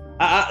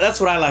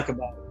 that's what I like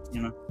about it,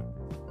 you know.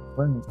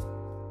 Right.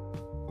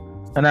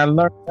 And I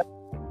learned that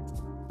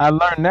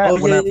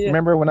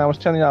remember when I was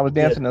telling you I was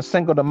dancing a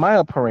Cinco de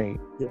Mayo parade.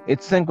 Yeah.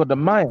 It's Cinco de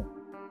Mayo.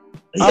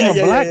 I'm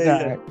a black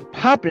guy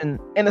popping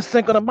in a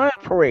Cinco de Mayo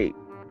parade.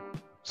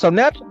 So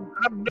naturally,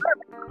 I'm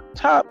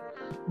top,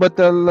 but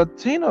the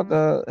Latino,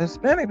 the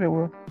Hispanic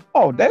people,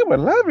 they were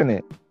loving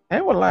it.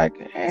 They were like,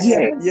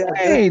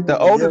 hey, the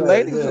older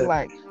ladies are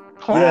like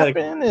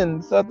clapping,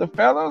 and so the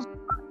fellows.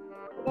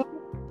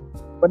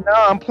 But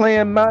now I'm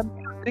playing my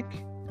music,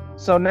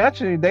 so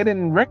naturally they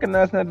didn't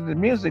recognize none of the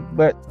music,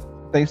 but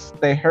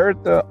they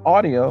heard the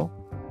audio,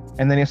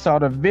 and then they saw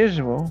the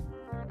visual,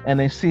 and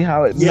they see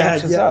how it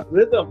matches up.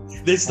 Rhythm.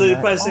 They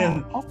probably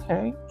saying,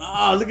 okay.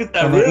 Oh, look at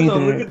that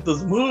rhythm. Look at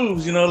those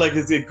moves. You know, like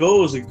it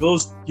goes.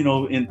 You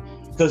know,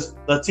 because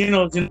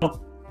Latinos, you know,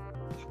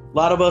 a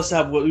lot of us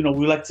have. You know,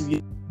 we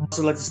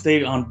also like to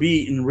stay on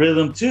beat and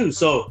rhythm too.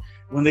 So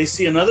when they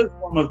see another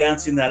form of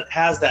dancing that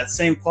has that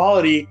same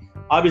quality,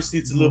 obviously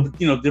it's a little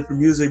bit, you know,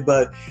 different music,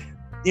 but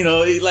you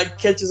know, it like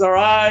catches our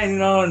eye. You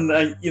know,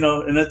 and you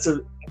know, and I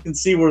can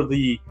see where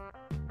the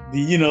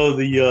you know,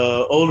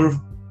 the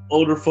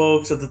older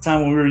folks at the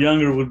time when we were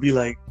younger would be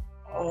like,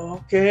 oh,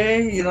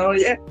 okay, you know,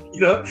 you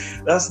know,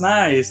 that's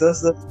nice.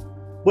 That's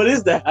what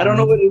is that? I don't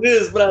know what it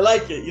is, but I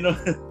like it, you know.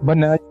 But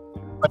now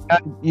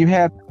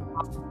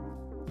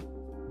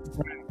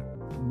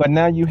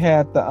you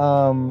had the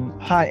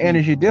high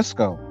energy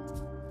disco,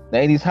 the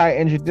 80s high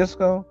energy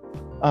disco,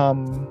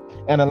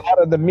 and a lot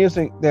of the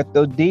music that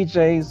the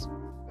DJs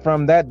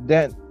from that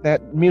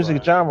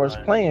music genre was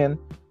playing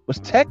was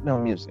techno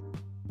music,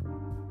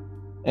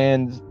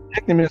 and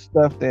techno music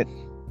stuff that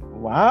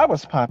I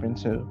was popping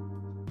to,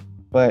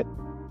 but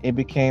it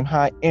became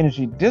high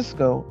energy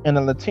disco in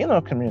the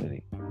Latino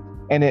community,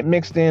 and it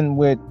mixed in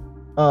with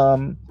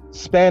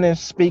Spanish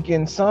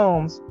speaking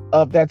songs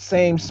of that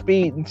same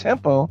speed and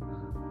tempo.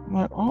 I'm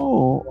like,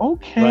 oh,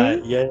 okay,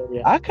 right. Yeah.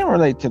 I can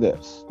relate to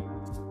this.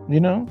 You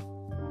know,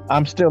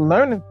 I'm still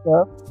learning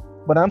stuff,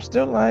 but I'm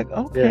still like,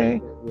 okay.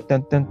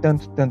 Dun, dun, dun,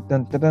 dun,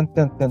 dun, dun,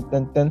 dun, dun,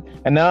 dun, dun.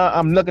 And now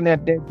I'm looking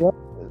at that.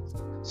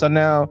 So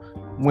now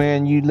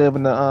when you live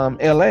in the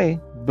LA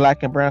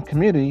black and brown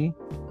community,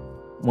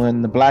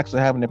 when the blacks are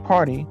having their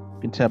party, you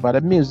can tell by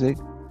the music.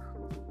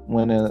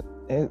 When the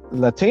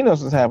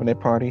Latinos is having their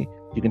party,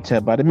 you can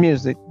tell by the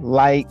music,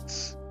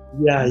 lights,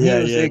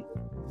 music,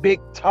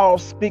 big tall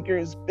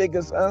speakers, big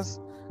as us,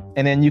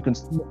 and then you can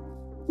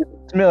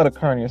smell the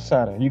carne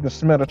asada. You can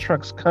smell the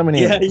trucks coming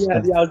in.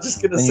 Yeah. I was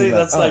just gonna say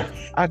that's like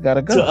I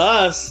gotta go. To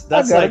us,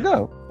 that's like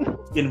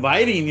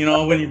inviting. You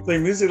know, when you play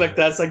music like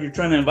that, it's like you're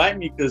trying to invite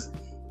me because,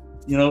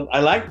 you know, I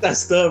like that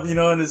stuff. You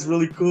know, and it's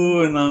really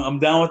cool, and I'm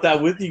down with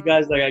that with you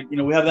guys. Like, you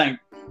know, we have that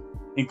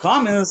in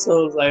common.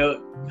 So it's like,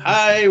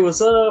 hi,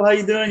 what's up? How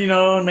you doing? You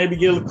know, and maybe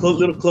get a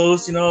little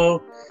close. You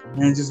know,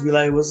 and just be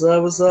like, what's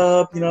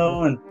up? You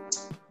know,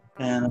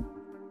 and.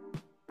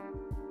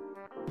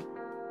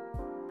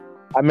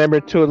 I remember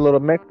two little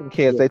Mexican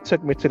kids, they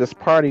took me to this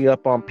party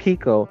up on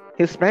Pico,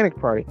 Hispanic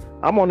party.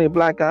 I'm only a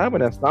black guy,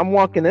 but I'm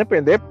walking up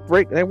and they're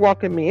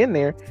walking me in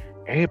there.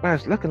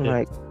 Everybody's looking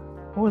like,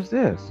 who is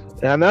this?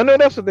 And I know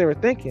that's what they were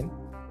thinking.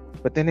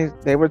 But then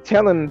they were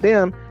telling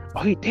them,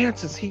 oh, he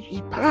dances,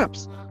 he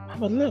pops.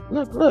 I'm like,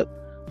 look.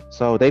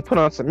 So they put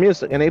on some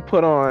music, and they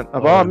put on,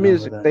 all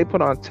music, they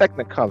put on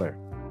Technicolor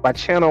by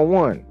Channel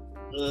 1.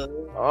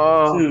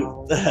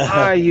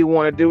 Why you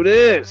want to do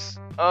this?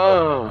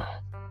 I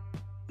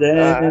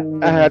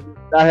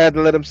had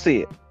to let him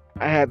see it.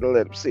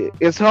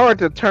 It's hard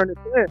to turn it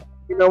in.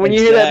 You know, when you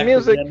hear that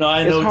music, yeah, no,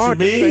 I know what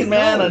you mean,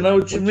 man. No. I know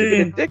what you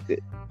mean.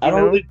 Addicted. I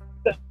don't really do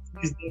that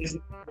these days.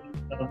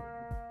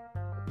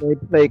 They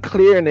play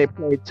clear and they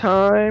play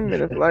time,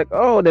 and it's like,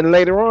 oh, then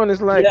later on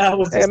it's like,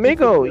 hey,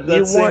 amigo,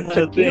 you want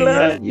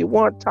tequila? You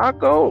want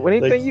taco?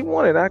 Anything you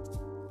wanted.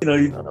 You know,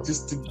 you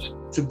just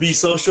to be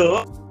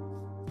social.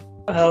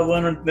 Have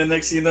one, the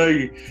next thing you know,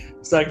 you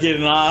start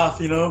getting off,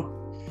 you know.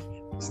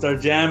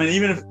 Start jamming,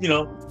 even if, you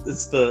know,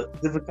 it's the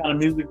different kind of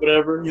music,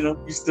 whatever, you know,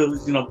 you still,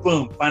 you know,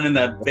 boom, finding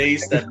that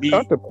bass, that beat,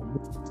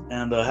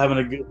 and having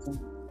a good time.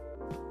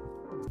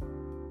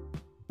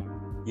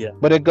 Yeah.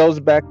 But it goes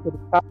back to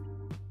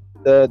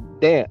the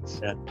dance,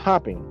 Yeah.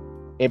 popping.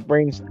 It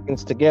brings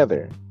things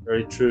together.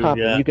 Very true.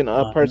 Popping. Yeah. You can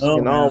a person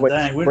can man, always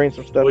dang, bring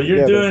some stuff what you're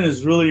together. doing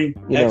is really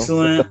You know,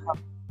 excellent.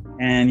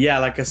 And yeah,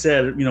 like I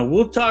said,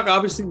 we'll talk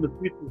obviously in the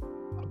future.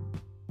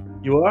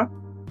 You are?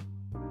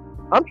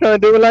 I'm trying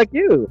to do it like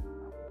you.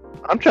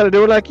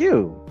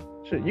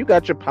 Shit, you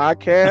got your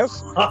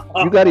podcast.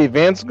 You got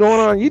events going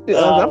on.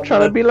 I'm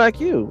trying to be like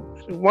you.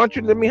 So why don't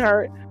you let me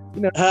hire?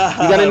 You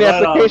got any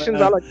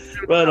applications? I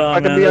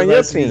can be on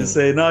your team. To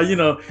say no.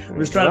 I'm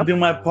just trying to do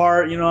my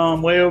part.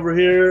 I'm way over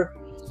here,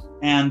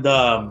 and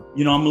I'm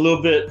a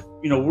little bit.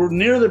 We're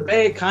near the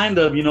Bay, kind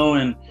of.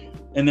 And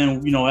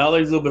then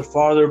LA's a little bit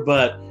farther,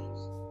 but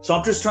so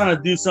I'm just trying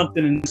to do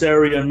something in this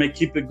area and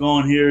keep it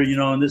going here.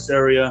 In this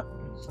area,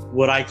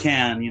 what I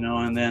can.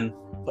 And then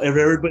if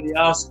everybody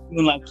else is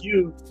doing like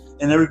you,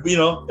 and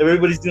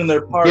everybody's doing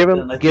their part, give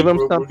then I think them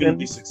we're something. going to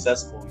be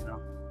successful.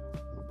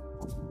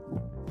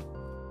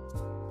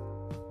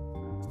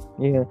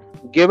 Yeah,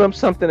 give them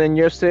something in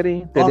your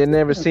city that they've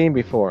never seen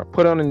before.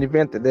 Put on an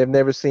event that they've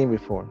never seen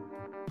before.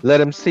 Let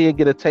them see it,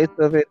 get a taste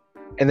of it,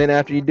 and then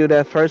after you do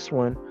that first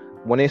one,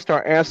 when they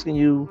start asking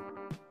you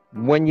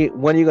when you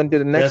gonna do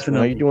the next one,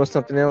 are you doing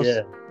something else?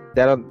 Yeah.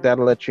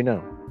 That'll let you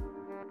know.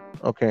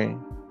 Okay,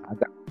 I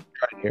got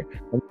right here.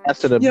 And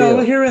that's to the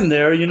bill. Here and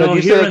there,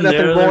 here and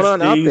there, going on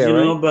things, out there,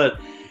 right? But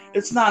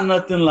it's not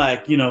nothing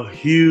like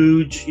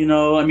huge.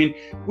 I mean,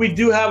 we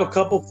do have a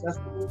couple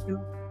festivals.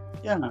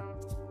 Yeah.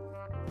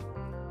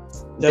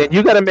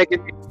 You got to make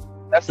it.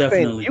 That's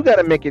Definitely. the thing. You got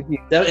to make it huge.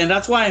 And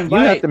that's why I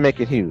invite. You have to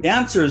make it huge.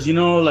 Dancers,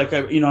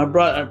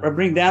 I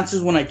bring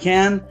dancers when I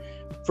can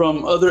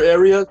from other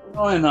areas,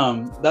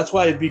 and that's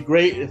why it'd be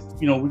great if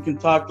we can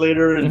talk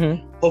later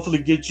and hopefully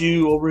get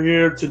you over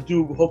here to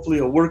do hopefully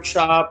a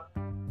workshop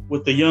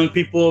with the young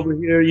people over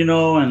here,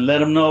 and let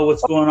them know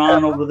what's going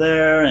on over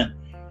there and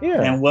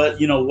what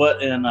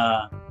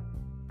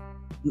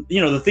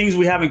the things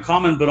we have in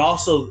common, but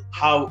also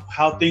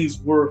how things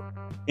work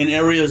in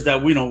areas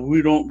that we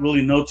don't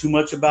really know too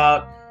much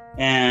about.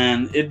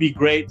 And it'd be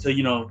great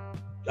to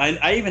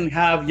I even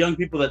have young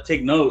people that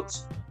take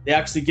notes. They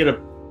actually get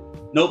a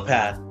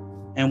notepad,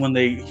 and when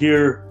they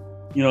hear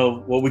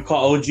what we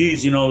call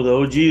OGs, the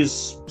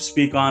OGs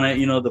speak on it,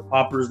 the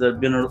poppers that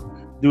have been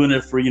doing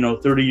it for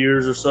 30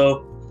 years or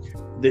so,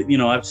 that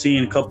I've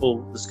seen a couple,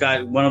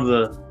 one of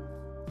the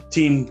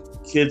team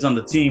kids on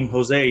the team,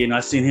 Jose,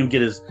 I've seen him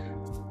get his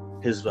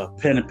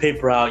pen and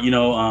paper out,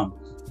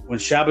 when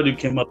Shabadoo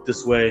came up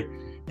this way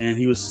and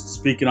he was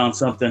speaking on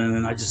something, and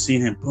then I just seen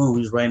him, boom,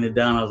 he was writing it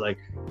down. I was like,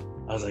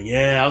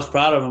 yeah, I was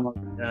proud of him.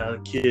 The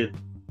kid,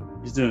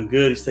 he's doing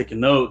good. He's taking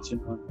notes.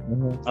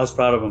 I was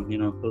proud of him.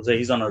 Jose,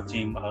 he's on our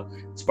team,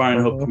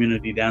 Inspiring Hope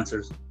Community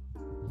Dancers.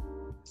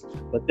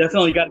 But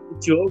definitely got to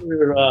get you over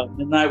here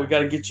midnight. We got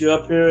to get you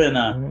up here, and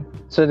and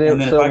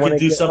then if I could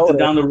do something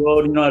down the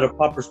road, at a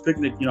Popper's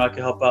picnic, I could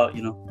help out.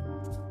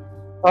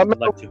 I'd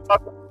like to.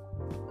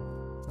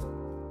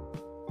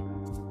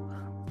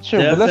 Sure,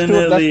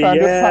 definitely,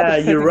 yeah,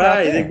 you're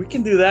right. We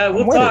can do that.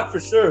 We'll talk for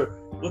sure,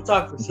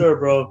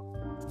 bro.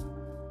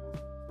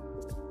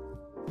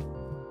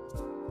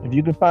 If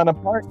you can find a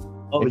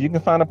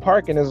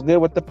park, and it's good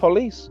with the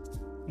police,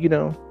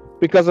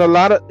 because a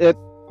lot of it,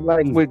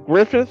 like with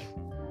Griffith,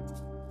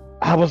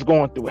 I was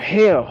going through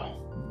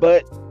hell,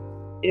 but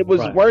it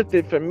was worth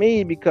it for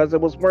me because it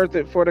was worth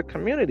it for the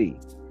community,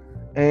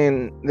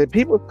 and the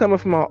people coming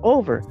from all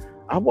over.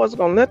 I wasn't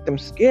gonna let them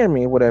scare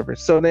me or whatever.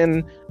 So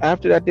then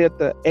after I did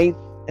the 8th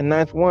and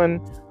 9th one,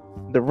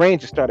 the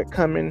rangers started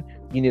coming.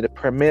 You need a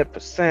permit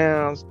for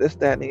sounds, this,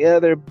 that, and the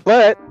other.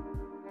 But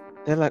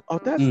they're like, oh,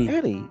 that's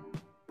Eddie.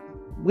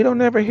 We don't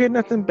ever hear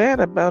nothing bad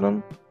about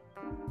him.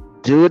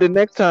 Do it the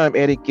next time,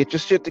 Eddie. Get your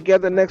shit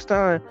together next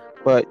time.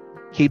 But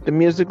keep the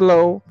music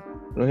low.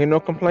 Don't hear no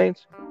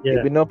complaints.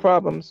 There'll be no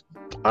problems.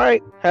 All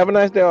right. Have a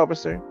nice day,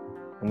 officer.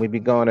 And we'd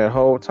be gone that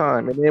whole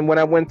time. And then when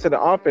I went to the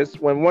office,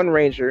 when one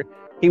ranger,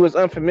 he was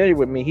unfamiliar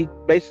with me. He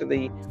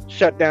basically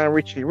shut down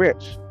Richie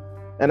Rich.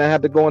 And I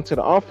had to go into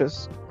the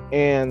office,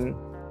 and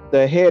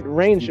the head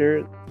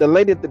ranger, the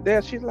lady at the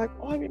desk, she's like,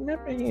 oh, I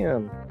remember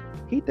him.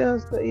 He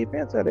does the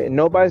events at it. And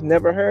nobody's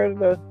never heard of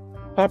the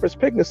Popper's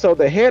Picnic. So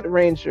the head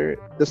ranger,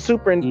 the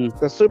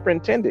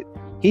superintendent,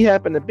 he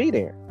happened to be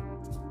there.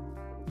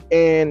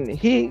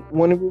 And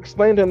when we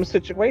explained to him the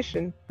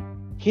situation,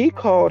 he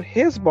called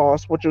his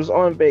boss, which was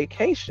on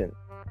vacation.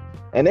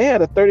 And they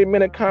had a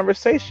 30-minute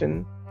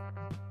conversation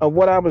of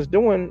what I was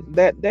doing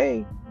that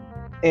day,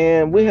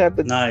 and we had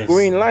the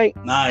green light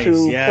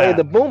to play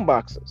the boom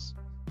boxes.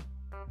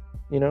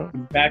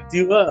 Backed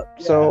you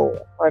up.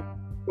 So like,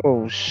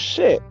 oh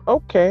shit,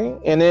 okay.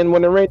 And then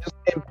when the Rangers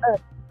came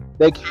back,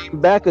 they came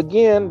back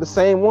again, the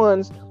same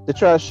ones, to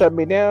try to shut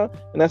me down.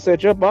 And I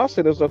said, your boss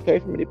said it was okay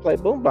for me to play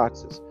boom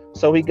boxes.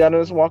 So he got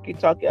on his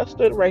walkie-talkie. I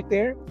stood right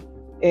there,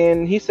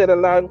 and he said it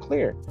loud and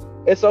clear,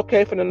 it's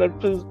okay for them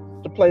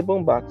to play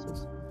boom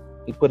boxes.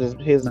 He put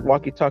his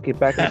walkie-talkie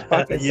back in his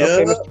pocket.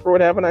 Okay, Mr.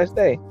 Ford, have a nice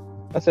day.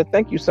 I said,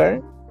 thank you, sir.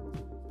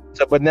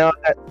 So, but now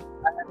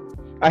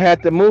I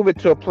had to move it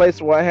to a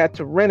place where I had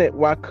to rent it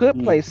where I could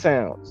Mm. play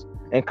sounds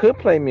and could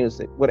play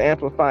music with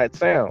amplified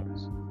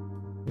sounds.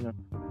 You know,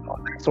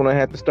 that's when I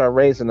had to start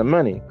raising the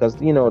money because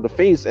the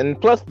fees, and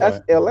plus that's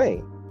Right.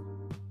 L.A.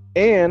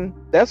 and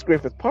that's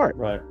Griffith Park.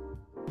 Right.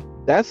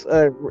 That's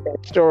a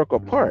historical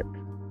park.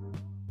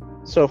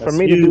 So for That's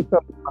me to huge. do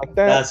something like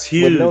that That's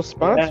with huge. no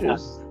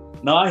sponsors,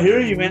 No, I hear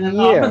you, man.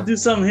 No, I'm Yeah. gonna do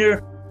something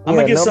here. I'm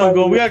Yeah, gonna get something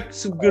nobody- going. We got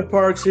some good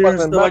parks here and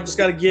Wasn't stuff. I about just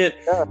to- got to get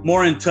Yeah.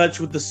 more in touch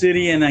with the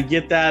city, and I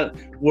get that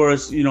where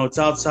it's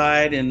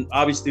outside, and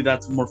obviously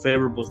that's more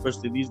favorable,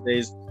 especially these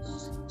days.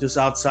 Just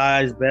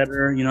outside is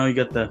better. You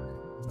got the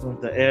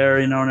air,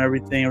 and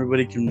everything.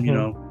 Everybody can,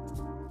 Mhm.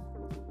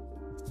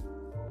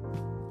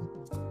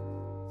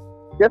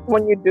 Just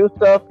when you do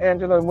stuff,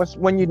 Angela,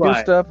 when you do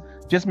Right. stuff,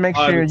 just make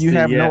sure you Obviously,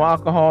 have no yeah.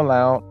 alcohol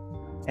out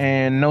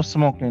and no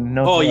smoking.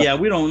 No. Oh drugs. yeah,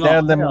 we don't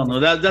know. They're Hell no.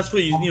 That's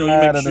what you out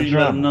make of sure the you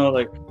let them drama. know,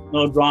 like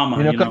no drama.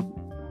 You know,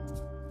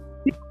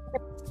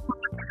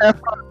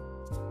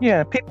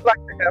 Yeah, people like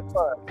to have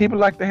fun. People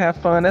like to have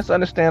fun. That's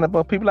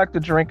understandable. People like to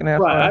drink and have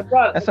Right.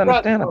 fun. That's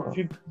understandable.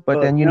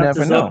 But then you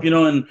never know.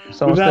 And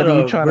So we've had instead of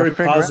you a trying very to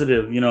figure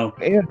positive, out,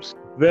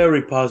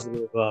 very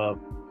positive,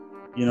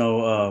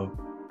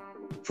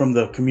 from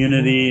the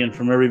community Mm-hmm. and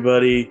from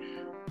everybody.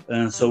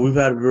 And so we've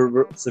had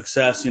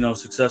success,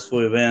 successful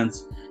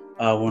events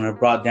when I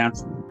brought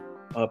dance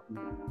up.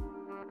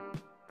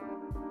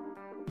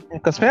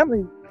 because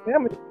family,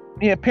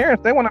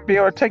 parents, they want to be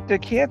able to take their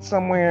kids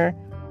somewhere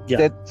Yeah.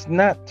 that's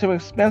not too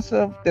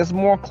expensive, that's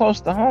more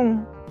close to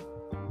home,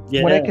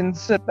 Yeah. where they can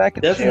sit back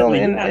and chill Definitely,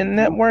 and, yeah. and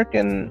network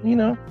and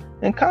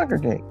and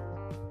congregate.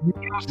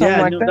 Something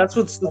Yeah, like that. that's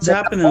what's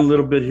happening a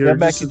little bit here. Get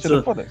back Just into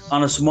it's the fullest.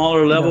 on a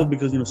smaller level Yeah.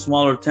 because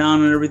smaller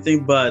town and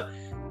everything, but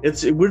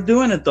we're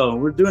doing it though.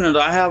 We're doing it.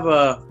 I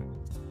have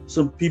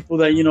some people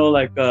that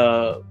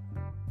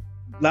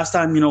last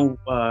time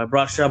I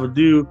brought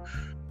Shabadoo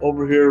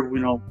over here.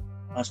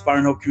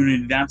 Aspiring Hope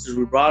Community Dancers.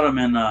 We brought him,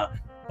 and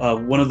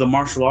one of the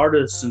martial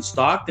artists in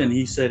Stockton.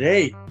 He said,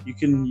 "Hey, you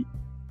can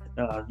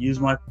use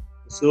my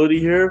facility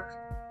here,"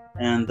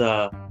 and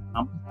I'm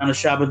kind of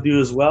Shabadoo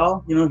as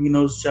well. He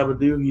knows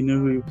Shabadoo. He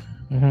knew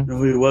Mhm.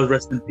 who he was.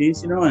 Rest in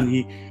peace. And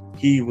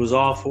he was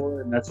all for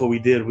it, and that's what we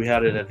did. We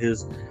had it at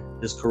his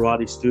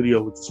karate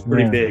studio, which is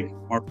pretty Yeah. big,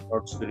 martial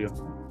arts studio.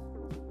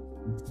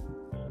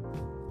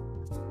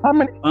 How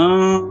many I people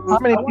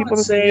want to is in your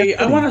say city?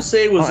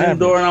 it was On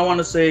indoor, and I want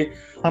to say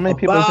How many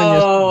people is in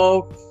your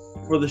about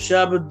for the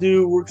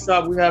Shabadoo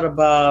workshop we had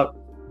about.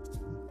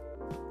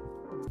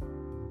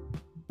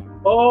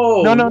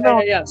 Oh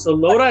No. yeah. So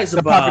Lodi is the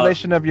about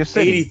population of your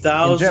city?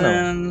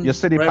 80,000, Your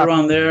city right pop-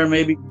 around there,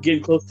 maybe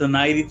getting close to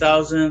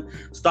 90,000.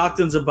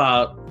 Stockton's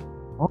about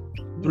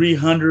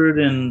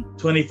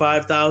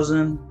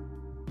 325,000.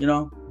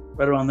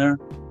 Right around there.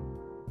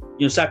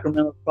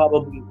 Sacramento's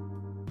probably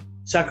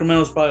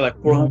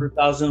like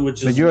 400,000,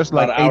 which So is yours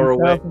about like an hour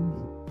away. 80,000?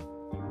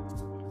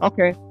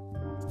 Okay.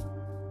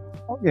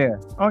 Oh yeah.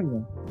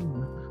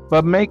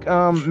 But make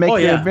Oh,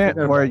 the yeah. event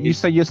Yeah. where you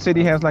say your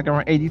city has like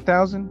around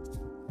 80,000.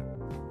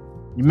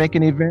 You make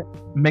an event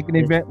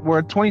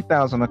where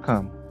 20,000 will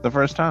come the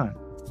first time.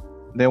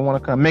 They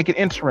want to come. Make it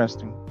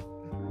interesting.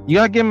 You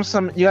gotta give them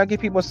some. You gotta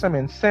give people some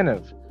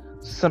incentive,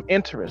 some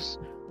interest.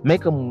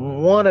 Make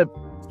them want to.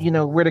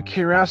 Where the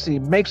curiosity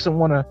makes them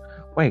want to.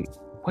 Wait,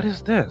 what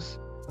is this?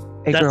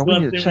 Hey That's girl, we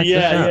one need to thing. check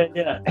this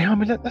Yeah. out. Hey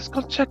homie, let's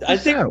go check this I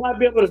think we out. might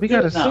be able to We do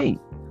gotta it now. see,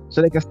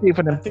 so they can see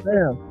for I think-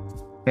 themselves.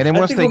 And then I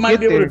once think they we might get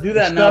be able there, to do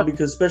that the now stuff,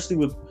 because especially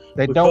with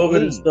they with don't COVID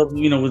and leave. stuff,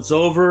 it's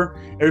over.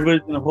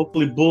 Everybody's gonna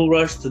hopefully bull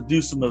rush to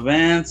do some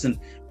events and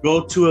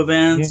go to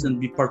events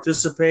and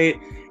participate,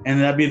 and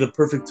that'd be the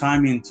perfect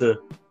timing to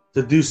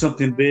do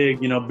something big,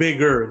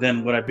 bigger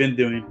than what I've been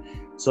doing.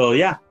 So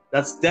yeah,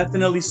 that's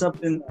definitely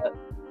something. That,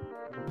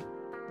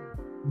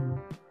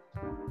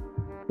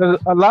 'Cause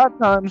a lot of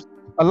times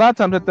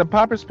at the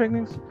poppers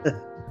picnics,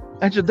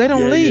 actually they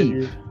don't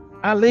leave.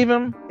 I leave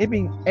them. It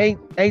be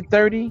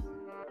 8:30,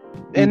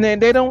 and then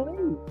they don't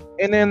leave.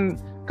 And then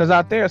because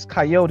out there it's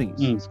coyotes,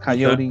 it's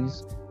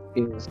coyotes,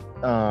 is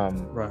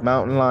Right.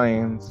 mountain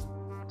lions,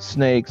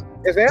 snakes.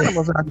 There's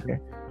animals out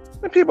there.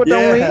 And people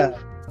don't leave.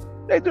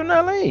 They do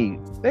not leave.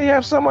 They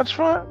have so much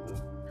fun.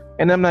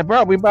 And I'm like,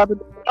 bro, we about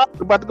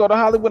to go to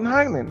Hollywood and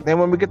Highland. Then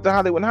when we get to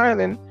Hollywood and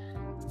Highland,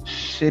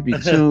 shit be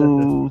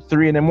 2,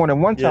 3 in the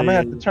morning. One time I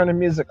had to turn the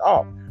music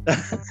off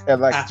at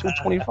like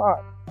 2:25.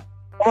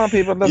 Come on,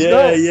 people, let's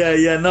go.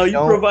 Yeah. No, you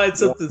Don't- provide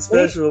something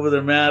special over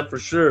there, man, for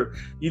sure.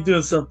 You're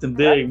doing something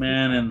big,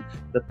 man, and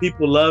the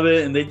people love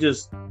it, and they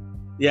just,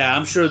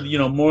 I'm sure,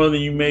 more than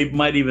you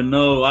might even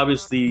know.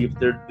 Obviously, if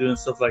they're doing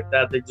stuff like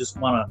that, they just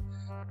want to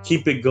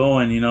keep it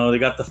going. They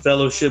got the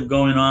fellowship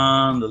going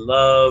on, the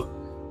love,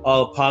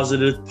 all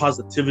the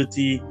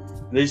positivity.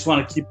 And they just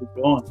want to keep it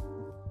going.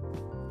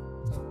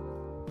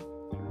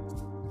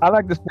 I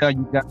like to see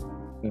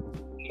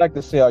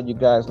how you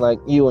guys. Like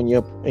you and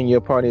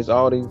your parties,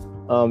 all these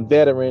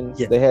veterans.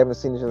 Yeah. They haven't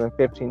seen each other in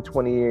 15,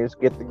 20 years.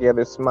 Get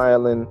together,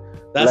 smiling,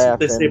 That's laughing, what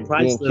they say, being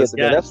priceless. kids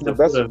together. Yeah,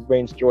 That's what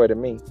brings joy to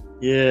me.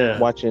 Yeah.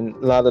 Watching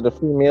a lot of the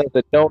females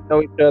that don't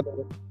know each other,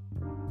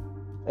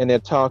 and they're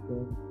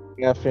talking,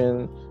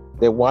 laughing.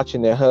 They're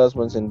watching their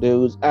husbands and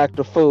dudes act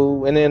a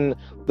fool, and then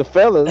the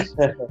fellas,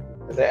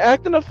 they're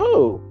acting a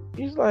fool.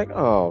 He's like,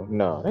 oh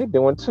no, they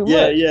doing too much.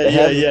 Yeah.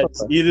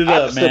 Eat it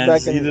up, man.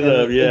 Just eat it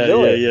up. Yeah.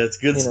 It's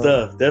good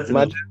stuff.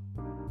 Definitely.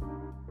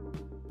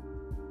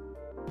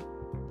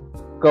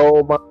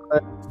 Gold Mine,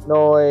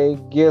 Noi,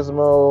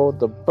 Gizmo,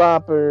 the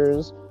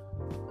Boppers,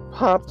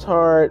 Pop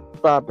Tart,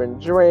 Bop and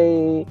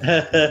Dre,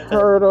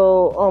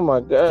 Hurdle. Oh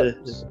my God,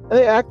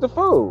 they act a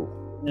fool.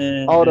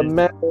 All the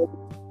Mad,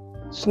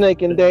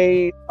 Snake and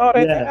Dave. Oh,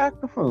 they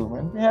act a fool,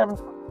 man. They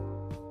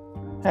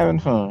having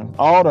fun.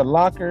 All the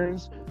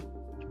lockers,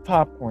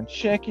 Popcorn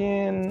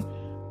Chicken,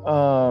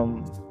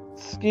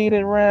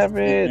 Skeeted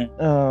Rabbit,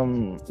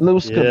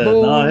 Loose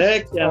Caboose. No,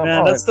 heck yeah,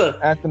 man. That's the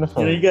acting a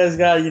fool. You guys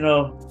got,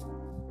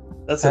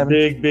 that's a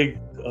big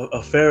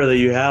affair that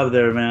you have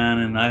there, man.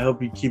 And I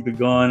hope you keep it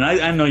going.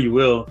 I know you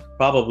will,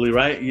 probably,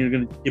 right? You're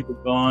gonna keep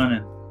it going,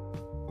 and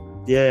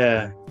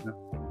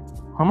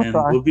I'm gonna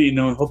try. We'll be,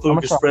 hopefully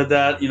we can spread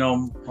that,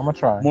 I'm gonna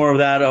try more of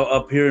that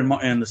up here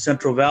in the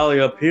Central Valley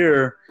up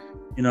here.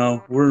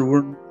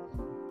 We're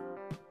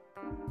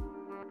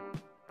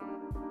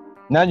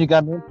now you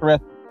got me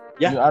interested.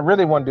 Yeah, I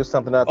really want to do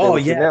something out there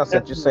with you now.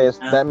 Since you say it's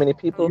that many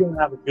people, you're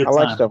gonna have a good time. I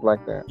like stuff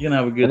like that. You're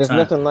gonna have a good time. There's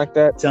nothing like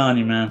that. I'm telling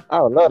you, man. I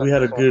would love. We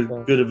had a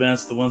good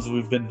events. The ones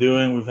we've been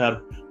doing, we've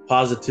had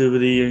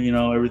positivity.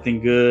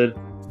 Everything good.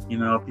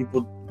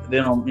 People, they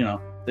don't.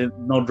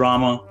 No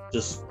drama.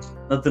 Just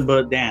nothing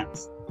but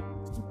dance.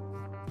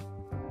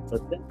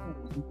 But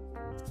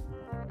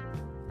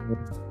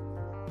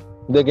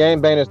the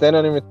game bangers, they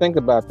don't even think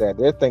about that.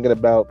 They're thinking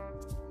about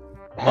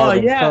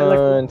having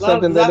fun,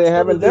 something that they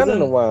haven't done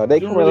in a while. They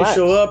can relax,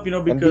 show up,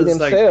 because and be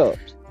themselves.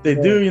 They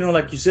do,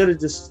 like you said, it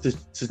just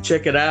to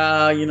check it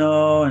out,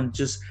 and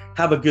just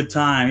have a good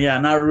time. Yeah,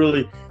 not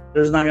really.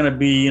 There's not gonna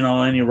be,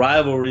 any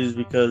rivalries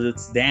because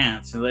it's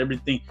dance.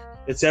 Everything,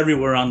 it's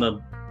everywhere on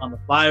the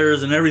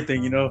flyers and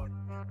everything.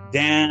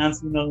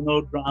 Dance.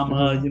 No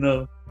drama.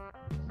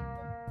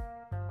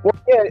 Well,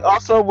 yeah.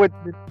 Also with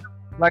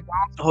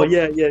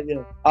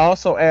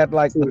Also add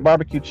like the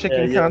barbecue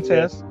chicken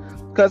contest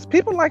because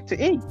people like to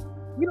eat.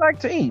 We like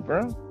to eat,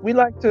 bro. We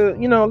like to,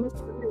 we like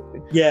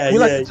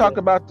to talk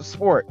about the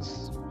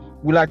sports.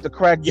 We like to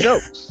crack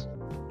jokes,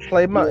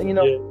 play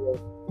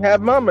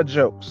have mama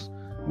jokes.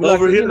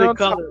 Over here they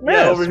call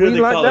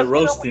it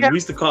roasting. We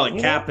used to call it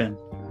capping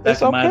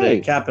back in my day.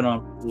 Capping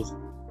on people's,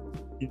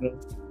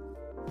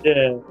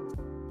 Yeah.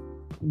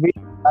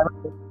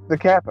 The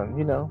capping,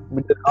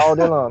 we did all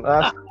day long.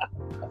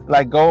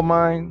 Like Gold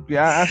Mine,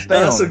 I stay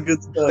on. That's some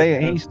good stuff.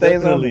 He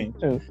stays on me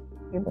too.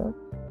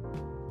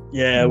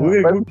 Yeah,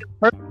 we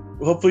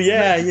hopefully,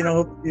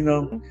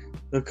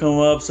 they'll come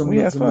up. Some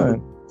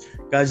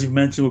guys you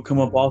mentioned will come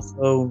up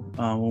also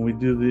when we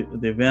do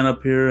the event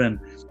up here, and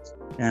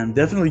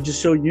definitely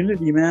just show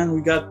unity, man.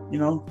 We got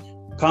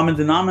common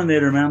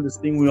denominator, man. This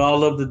thing we all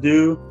love to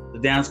do, the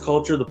dance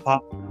culture, the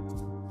pop.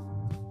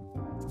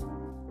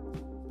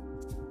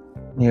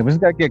 Yeah, we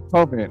just gotta get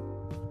COVID.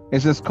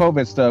 It's just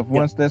COVID stuff. Yeah.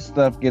 Once this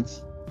stuff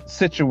gets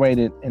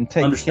situated and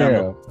taken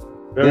care of,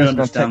 very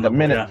understandable. Take a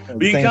minute. Yeah.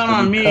 But you can count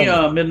on me,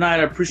 Midnight.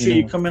 I appreciate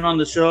you coming on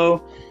the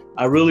show.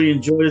 I really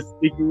enjoyed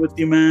speaking with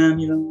you, man.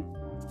 You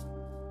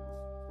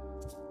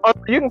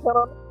can count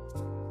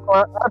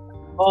on me.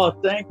 Oh,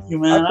 thank you,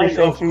 man.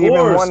 Of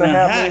course,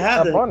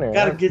 man.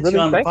 Gotta get you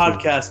on the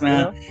podcast,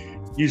 man.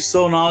 You're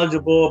so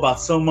knowledgeable about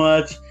so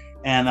much,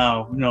 and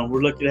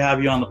we're lucky to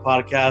have you on the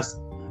podcast.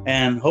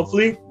 And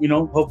hopefully,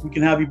 hope we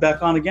can have you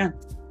back on again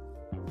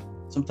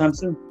sometime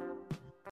soon.